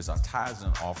receive is our tithes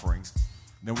and offerings.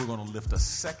 Then we're going to lift a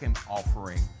second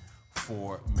offering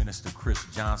for Minister Chris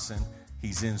Johnson.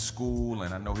 He's in school,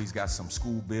 and I know he's got some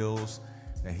school bills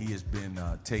that he has been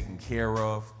taking care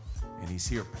of. And he's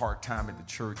here part-time at the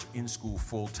church, in school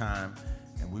full-time.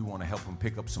 And we want to help him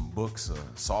pick up some books or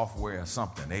software or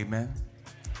something. Amen?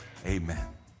 Amen.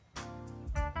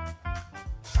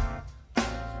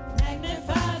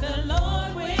 Magnify the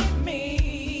Lord with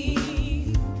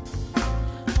me,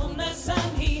 whom the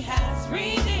Son he has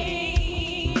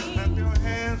redeemed. Clap your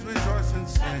hands, rejoice and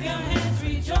sing. Clap your hands,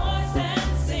 rejoice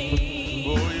and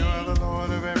sing. For you are the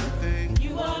Lord of everything.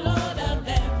 You are Lord of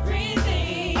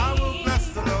everything. I will bless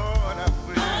the Lord, I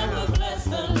will. I will bless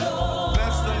the Lord.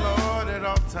 Bless the Lord at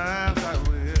all times, I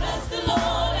will. Bless the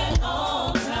Lord at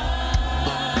all times.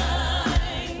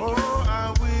 Oh,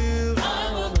 I will.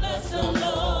 I will bless the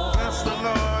Lord. Bless the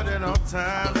Lord at all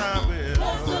times, I will.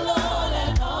 Bless the Lord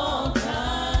at all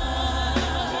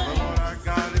times. For the Lord our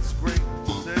God is great.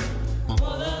 Say,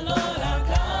 For the Lord our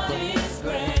God is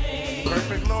great.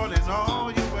 perfect Lord in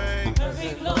all your ways.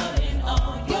 Perfect Lord in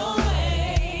all your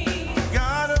ways.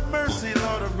 God of mercy,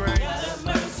 Lord of grace. God of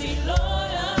mercy,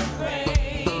 Lord of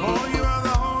grace. Oh, you are the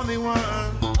Holy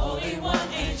One. Holy One,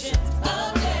 ancient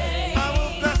of days. I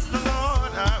will bless the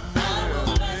Lord, I will. I will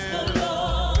bless the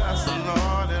Lord. Bless the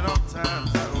Lord at all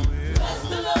times, I will. Bless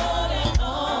the Lord at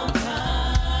all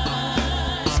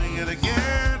times. Sing it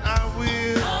again, I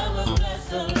will. I will bless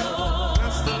the Lord.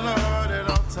 Bless the Lord at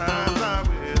all times, I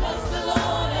will. Bless the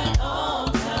Lord at all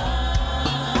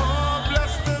times. Oh,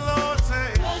 bless the Lord,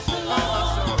 say, Bless the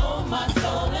Lord, oh my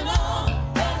soul and all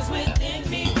that's within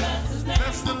me. Bless His name.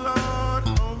 bless the Lord,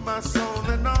 oh my soul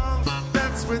and all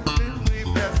that's within me,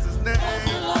 bless his Bless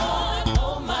the name. Lord,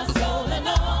 oh my soul and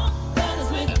all that is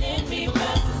within me.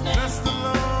 Bless His name. Bless the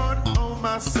Lord, oh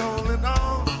my soul and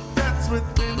all that's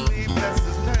within me, bless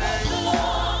his Bless the name.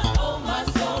 Lord, oh my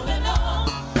soul and all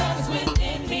that is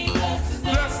within me. Bless His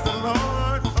name. Bless the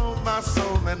Lord, oh my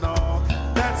soul and all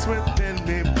that's within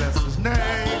me, bless his Bless the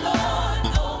name. Lord,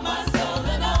 oh my soul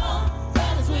and all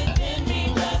that is within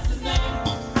me. Bless His name.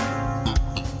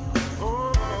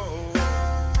 Oh,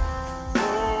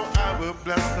 I will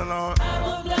bless the Lord I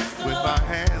will bless the with Lord. my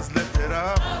hands lifted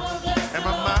up I will bless the and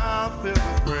my Lord. mouth filled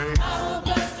with praise. I will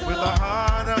bless the With a Lord.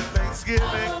 heart of thanksgiving,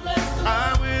 I will bless the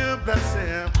I will bless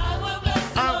him. I will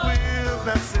bless the I Lord. will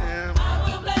bless him. I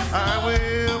will bless the I Lord.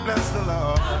 will bless the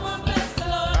Lord. I will bless the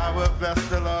Lord. I will bless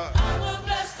the Lord. I will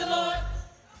bless the Lord.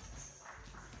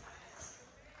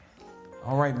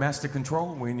 All right, Master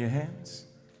Control, we're in your hands.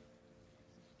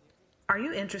 Are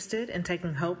you interested in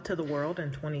taking hope to the world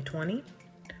in 2020?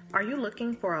 Are you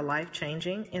looking for a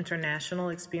life-changing international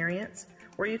experience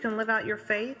where you can live out your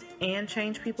faith and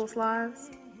change people's lives?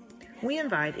 We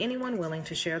invite anyone willing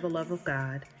to share the love of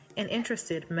God and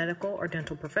interested medical or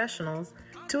dental professionals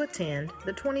to attend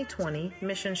the 2020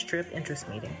 Missions Trip Interest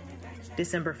Meeting,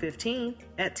 December 15th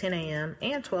at 10 a.m.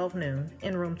 and 12 noon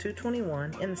in Room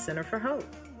 221 in the Center for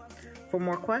Hope. For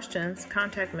more questions,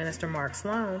 contact Minister Mark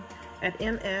Sloan at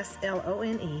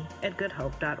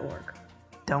mslone@goodhope.org.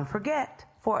 Don't forget,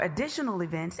 for additional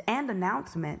events and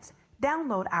announcements,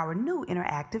 download our new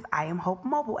interactive I Am Hope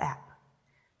mobile app.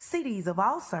 CDs of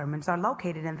all sermons are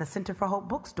located in the Center for Hope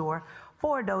bookstore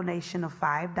for a donation of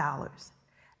 $5.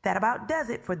 That about does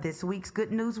it for this week's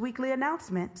Good News Weekly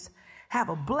announcements. Have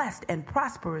a blessed and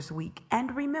prosperous week,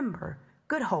 and remember,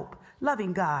 Good Hope,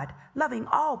 loving God, loving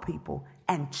all people,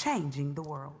 and changing the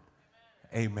world.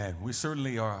 Amen. We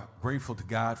certainly are grateful to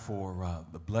God for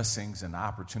the blessings and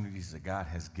opportunities that God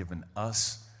has given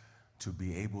us to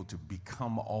be able to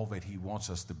become all that he wants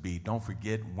us to be. Don't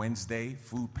forget Wednesday,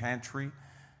 Food Pantry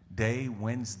Day,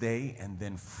 Wednesday, and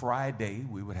then Friday,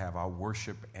 we would have our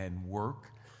worship and work.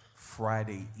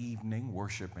 Friday evening,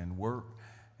 worship and work.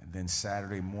 And then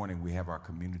Saturday morning, we have our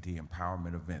community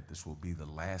empowerment event. This will be the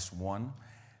last one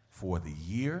for the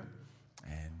year.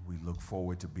 And we look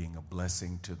forward to being a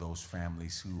blessing to those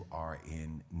families who are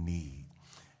in need.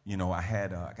 You know, I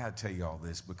got to tell you all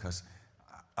this because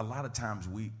a lot of times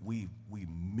we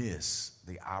miss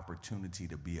the opportunity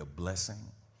to be a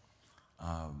blessing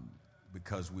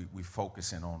because we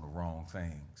focusing on the wrong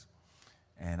things.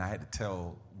 And I had to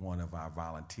tell one of our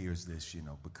volunteers this,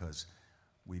 because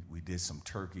we did some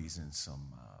turkeys and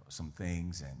some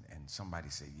things, and somebody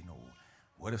said,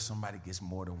 what if somebody gets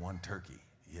more than one turkey,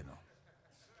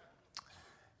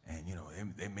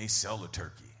 And, they may sell a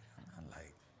turkey. I'm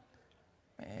like,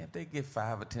 man, if they get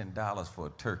 $5 or $10 for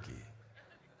a turkey,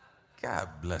 God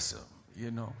bless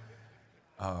them,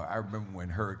 I remember when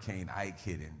Hurricane Ike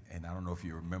hit, and I don't know if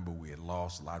you remember, a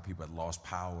lot of people had lost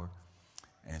power.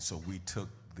 And so we took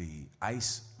the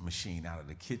ice machine out of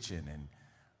the kitchen and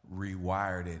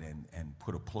rewired it and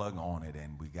put a plug on it,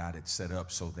 and we got it set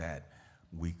up so that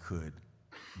we could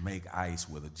make ice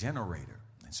with a generator.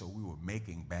 And so we were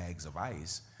making bags of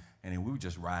ice, and then we were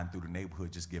just riding through the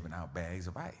neighborhood just giving out bags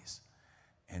of ice.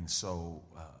 And so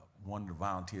one of the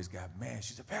volunteers got mad.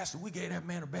 She said, Pastor, we gave that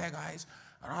man a bag of ice,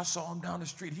 and I saw him down the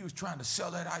street. He was trying to sell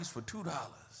that ice for $2.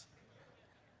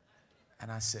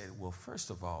 And I said, well, first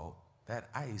of all, that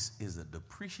ice is a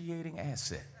depreciating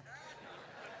asset.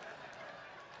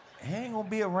 He ain't gonna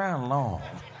be around long.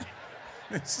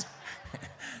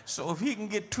 So if he can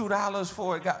get $2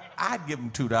 for it, I'd give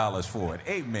him $2 for it.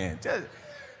 Amen. Just,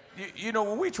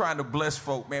 when we're trying to bless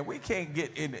folk, man, we can't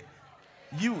get in it.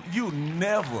 You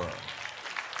never.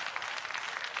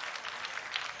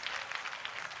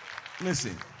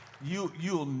 Listen,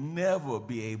 you'll never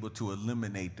be able to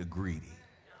eliminate the greedy.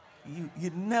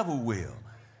 You never will.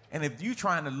 And if you're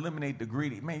trying to eliminate the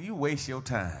greedy, man, you waste your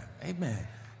time. Amen.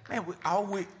 Man,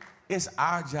 it's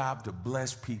our job to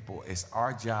bless people. It's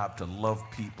our job to love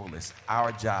people. It's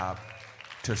our job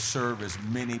to serve as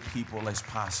many people as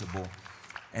possible.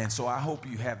 And so I hope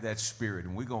you have that spirit.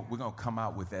 And we're gonna come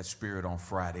out with that spirit on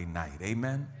Friday night.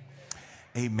 Amen.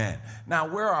 Amen. Now,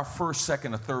 we're our first,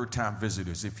 second, or third time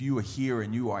visitors. If you are here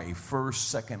and you are a first,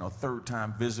 second, or third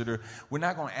time visitor, we're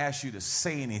not going to ask you to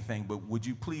say anything, but would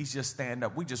you please just stand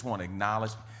up? We just want to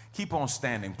acknowledge. Keep on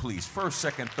standing, please. First,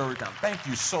 second, third time. Thank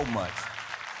you so much.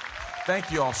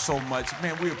 Thank you all so much.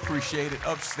 Man, we appreciate it.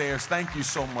 Upstairs, thank you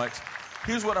so much.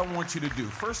 Here's what I want you to do.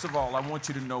 First of all, I want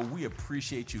you to know we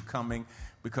appreciate you coming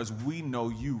because we know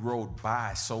you rode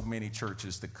by so many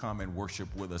churches to come and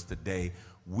worship with us today.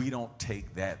 We don't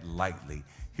take that lightly.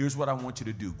 Here's what I want you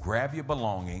to do. Grab your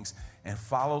belongings and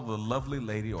follow the lovely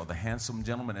lady or the handsome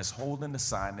gentleman that's holding the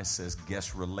sign that says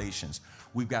guest relations.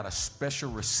 We've got a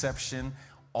special reception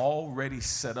already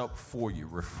set up for you.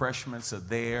 Refreshments are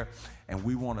there, and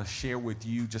we want to share with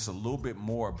you just a little bit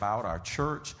more about our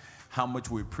church, how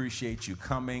much we appreciate you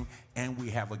coming, and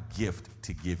we have a gift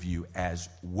to give you as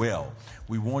well.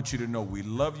 We want you to know we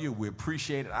love you. We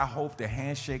appreciate it. I hope the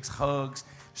handshakes, hugs,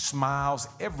 smiles,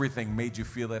 everything made you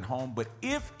feel at home. But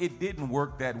if it didn't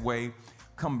work that way,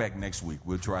 come back next week.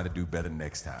 We'll try to do better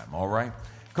next time. All right?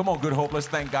 Come on, Good Hope. Let's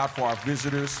thank God for our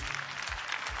visitors.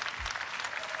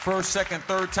 First, second,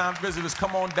 third time visitors,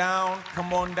 come on down.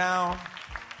 Come on down.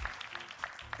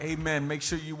 Amen. Make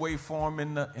sure you wait for them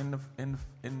in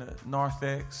the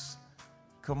narthex.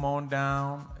 Come on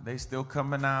down. They still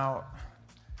coming out.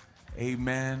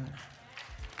 Amen.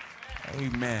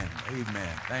 Amen.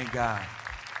 Amen. Thank God.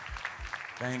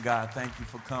 Thank God. Thank you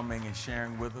for coming and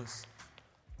sharing with us.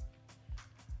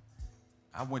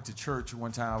 I went to church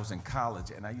one time. I was in college,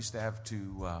 and I used to have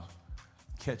to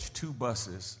catch 2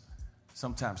 buses,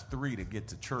 sometimes 3, to get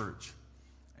to church.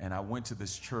 And I went to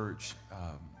this church,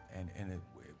 and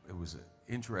it was an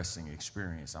interesting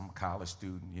experience. I'm a college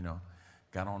student,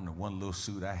 got on the one little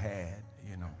suit I had,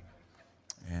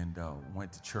 and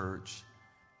went to church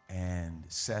and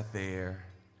sat there.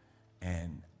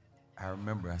 And I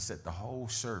remember I sat the whole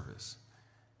service,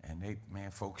 and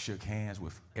folks shook hands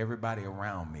with everybody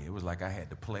around me. It was like I had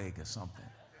the plague or something.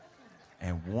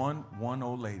 And one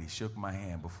old lady shook my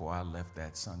hand before I left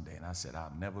that Sunday, and I said,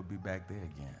 I'll never be back there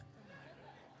again.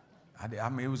 I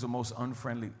mean, it was the most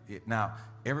unfriendly. Now,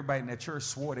 everybody in that church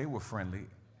swore they were friendly,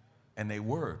 and they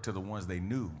were to the ones they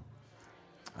knew.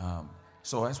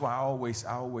 So that's why I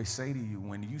always say to you,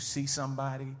 when you see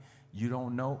somebody you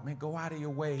don't know, man, go out of your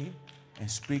way and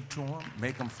speak to them,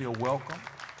 make them feel welcome.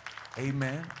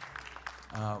 Amen.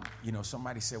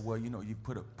 Somebody said, well, you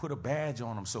put a badge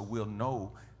on them so we'll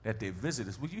know that they're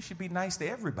visitors. Well, you should be nice to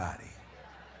everybody.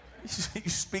 You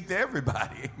speak to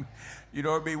everybody. You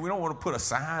know what I mean? We don't want to put a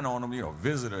sign on them,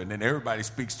 visitor, and then everybody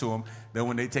speaks to them. Then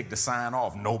when they take the sign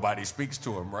off, nobody speaks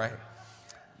to them, right?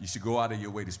 You should go out of your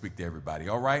way to speak to everybody,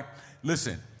 all right?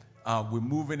 Listen, we're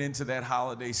moving into that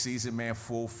holiday season, man,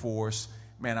 full force.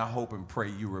 Man, I hope and pray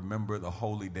you remember the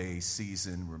holy day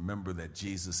season. Remember that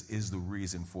Jesus is the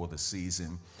reason for the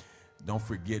season. Don't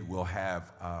forget, we'll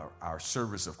have our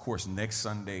service, of course, next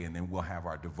Sunday, and then we'll have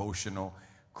our devotional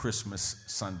Christmas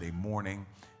Sunday morning.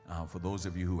 For those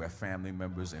of you who have family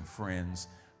members and friends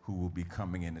who will be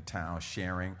coming into town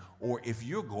sharing, or if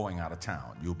you're going out of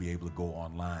town, you'll be able to go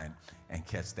online and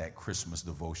catch that Christmas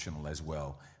devotional as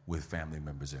well with family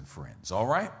members and friends. All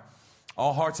right?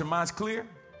 All hearts and minds clear?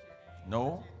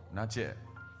 No, not yet.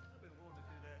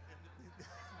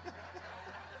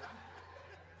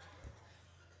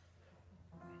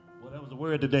 Well, that was the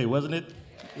word today, wasn't it?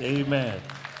 Amen.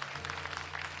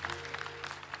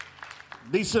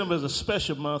 December is a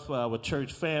special month for our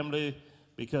church family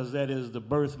because that is the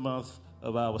birth month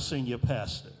of our senior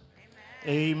pastor.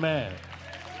 Amen.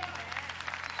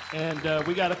 And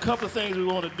we got a couple of things we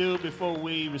want to do before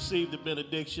we receive the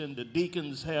benediction. The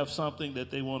deacons have something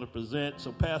that they want to present.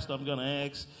 So, Pastor, I'm going to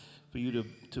ask for you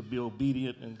to be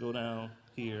obedient and go down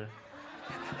here.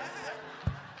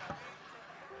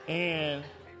 And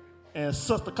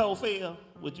Sister Cofield,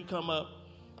 would you come up?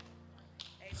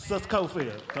 Sister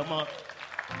Cofield, come up.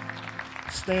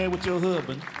 Stand with your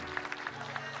husband.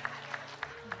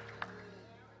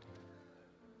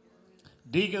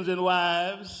 Deacons and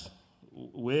wives,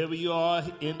 wherever you are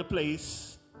in the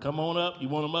place, come on up. You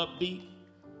want them up deep?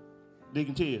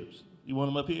 Deacon Tibbs, you want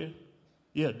them up here?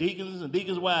 Yeah, deacons and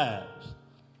deacons' wives.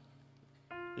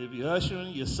 If you're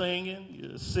ushering, you're singing,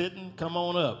 you're sitting, come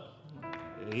on up.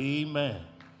 Amen.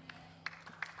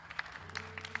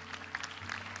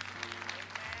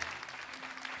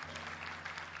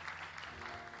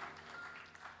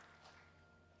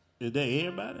 Is that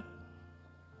everybody?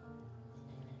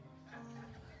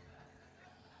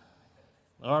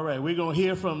 All right, we're going to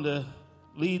hear from the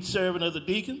lead servant of the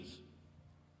deacons.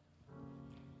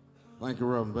 Thank you,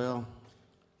 Reverend Bell.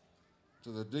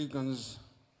 To the deacons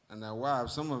and their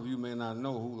wives, some of you may not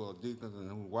know who are deacons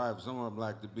and who wives. Some of them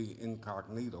like to be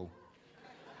incognito.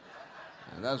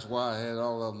 And that's why I had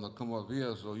all of them to come up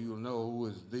here so you'll know who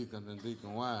is deacons and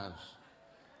deacon wives.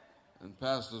 And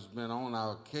Pastor's been on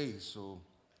our case, so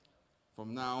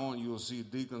from now on you'll see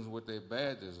deacons with their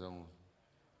badges on.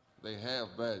 They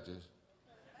have badges.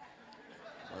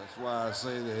 That's why I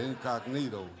say they're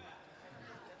incognito.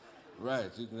 Right,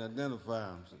 you can identify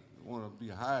them. So you want to be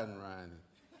hiding around it.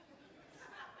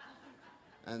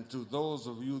 And to those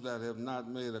of you that have not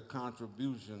made a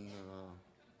contribution,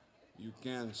 you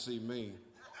can see me.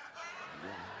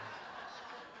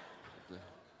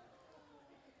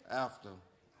 After.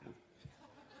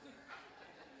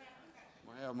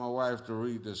 I have my wife to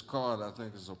read this card. I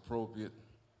think it's appropriate.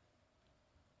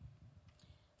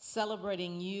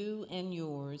 Celebrating you and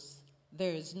yours,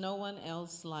 there is no one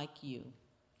else like you.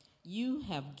 You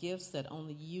have gifts that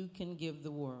only you can give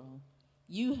the world.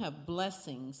 You have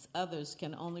blessings others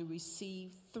can only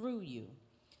receive through you.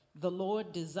 The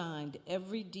Lord designed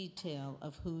every detail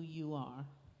of who you are.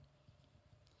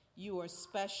 You are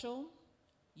special,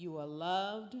 you are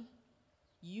loved,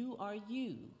 you are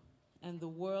you, and the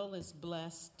world is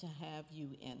blessed to have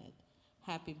you in it.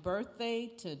 Happy birthday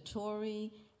to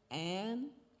Tori and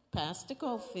Pastor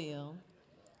Cofield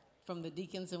from the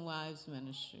Deacons and Wives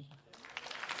Ministry.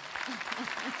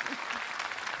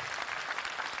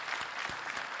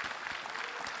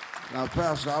 Now,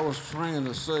 Pastor, I was trained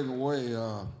a certain way.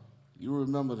 You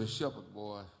remember the Shepherd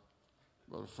boy.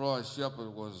 Brother Floyd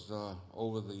Shepherd was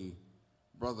over the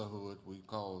brotherhood we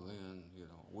called then. You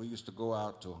know, we used to go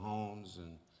out to homes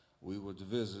and we would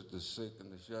visit the sick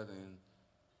and the shut-in.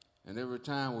 And every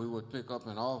time we would pick up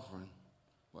an offering,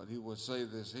 but he would say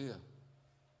this here.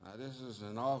 Now, this is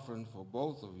an offering for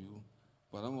both of you,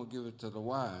 but I'm going to give it to the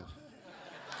wives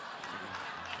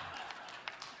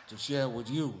to share with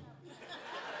you.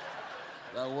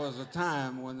 There was a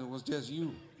time when it was just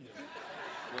you,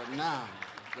 but now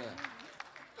it's that.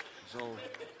 So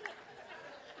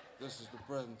this is the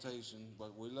presentation,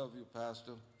 but we love you,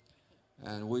 Pastor,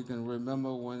 and we can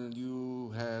remember when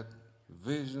you had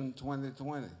Vision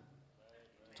 2020.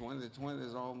 2020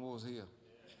 is almost here,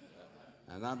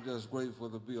 and I'm just grateful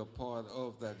to be a part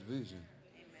of that vision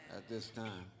at this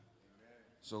time.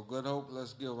 So Good Hope,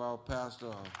 let's give our pastor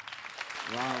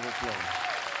a round of applause.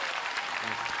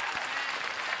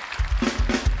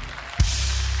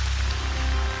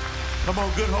 Come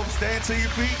on, Good Hope, stand to your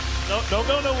feet. Don't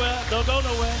go nowhere. Don't go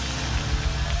nowhere.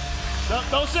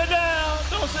 Don't sit down.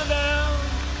 Don't sit down.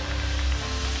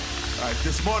 All right,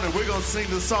 this morning we're going to sing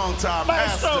the song to our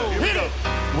Maestro, pastor. Here we hit go. it.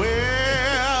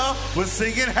 Well, we're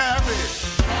singing happy.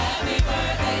 Happy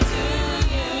birthday to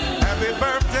you. Happy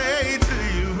birthday to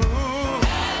you.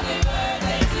 Happy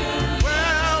birthday to you.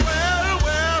 Well,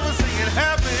 we're singing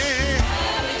happy.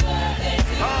 Happy birthday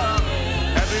to you.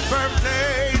 Happy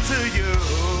birthday to you.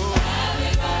 Happy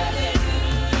birthday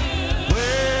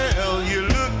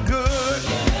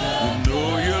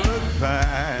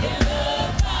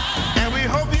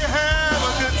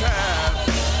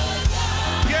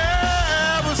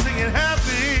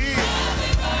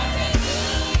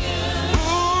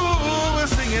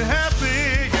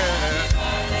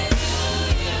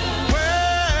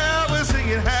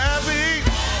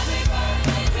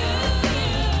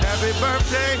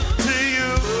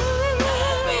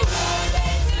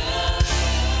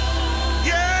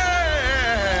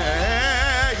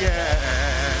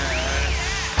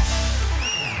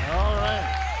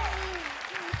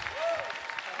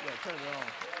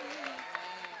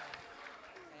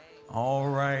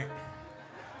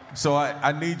So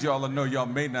I need y'all to know, y'all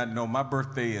may not know, my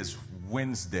birthday is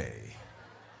Wednesday.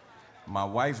 My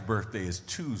wife's birthday is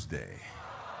Tuesday.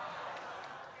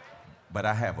 But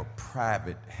I have a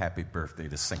private happy birthday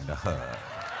to sing to her.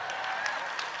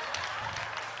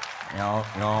 Y'all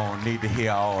don't need to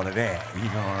hear all of that. You know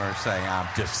what I'm saying? I'm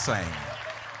just saying.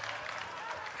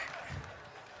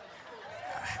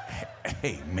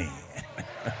 Amen.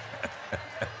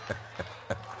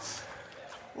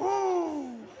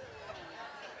 Woo.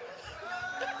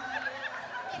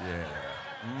 Yeah.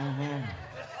 Mm-hmm.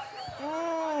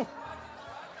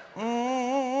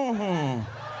 Mm-hmm.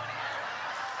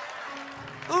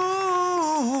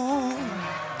 Ooh.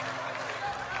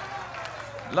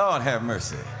 Lord have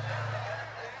mercy.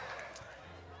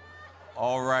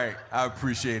 All right. I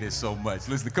appreciate it so much.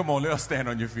 Listen, come on, let's stand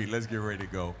on your feet. Let's get ready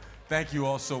to go. Thank you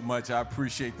all so much. I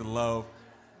appreciate the love.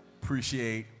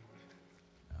 Appreciate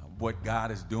what God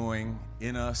is doing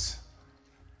in us,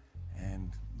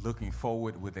 and looking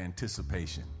forward with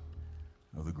anticipation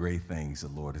of the great things the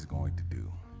Lord is going to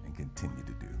do and continue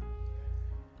to do.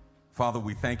 Father,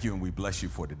 we thank you and we bless you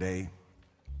for today.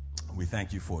 We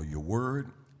thank you for your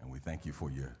word, and we thank you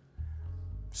for your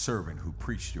servant who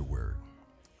preached your word.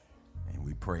 And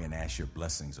we pray and ask your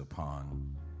blessings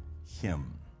upon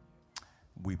him.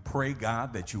 We pray,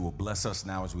 God, that you will bless us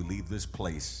now as we leave this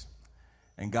place.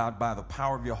 And God, by the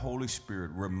power of your Holy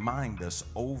Spirit, remind us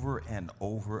over and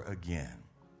over again.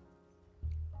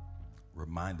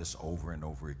 Remind us over and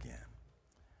over again.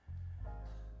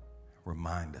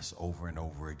 Remind us over and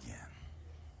over again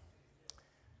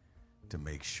to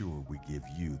make sure we give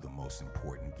you the most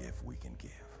important gift we can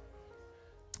give.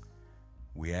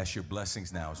 We ask your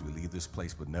blessings now as we leave this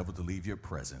place, but never to leave your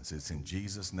presence. It's in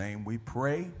Jesus' name we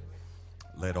pray.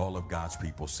 Let all of God's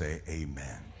people say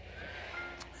amen.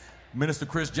 Minister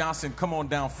Chris Johnson, come on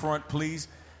down front, please.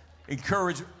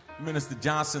 Encourage Minister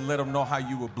Johnson. Let him know how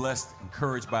you were blessed,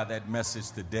 encouraged by that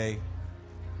message today.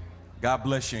 God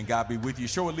bless you and God be with you.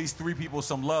 Show at least 3 people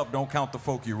some love. Don't count the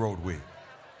folk you rode with.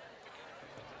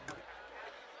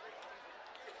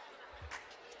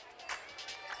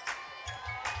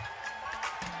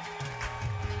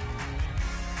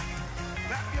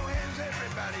 Clap your hands,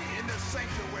 everybody, in the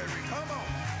sanctuary. Come on.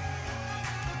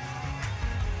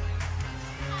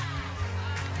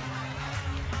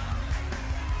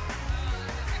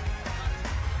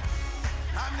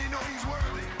 How many know he's worthy?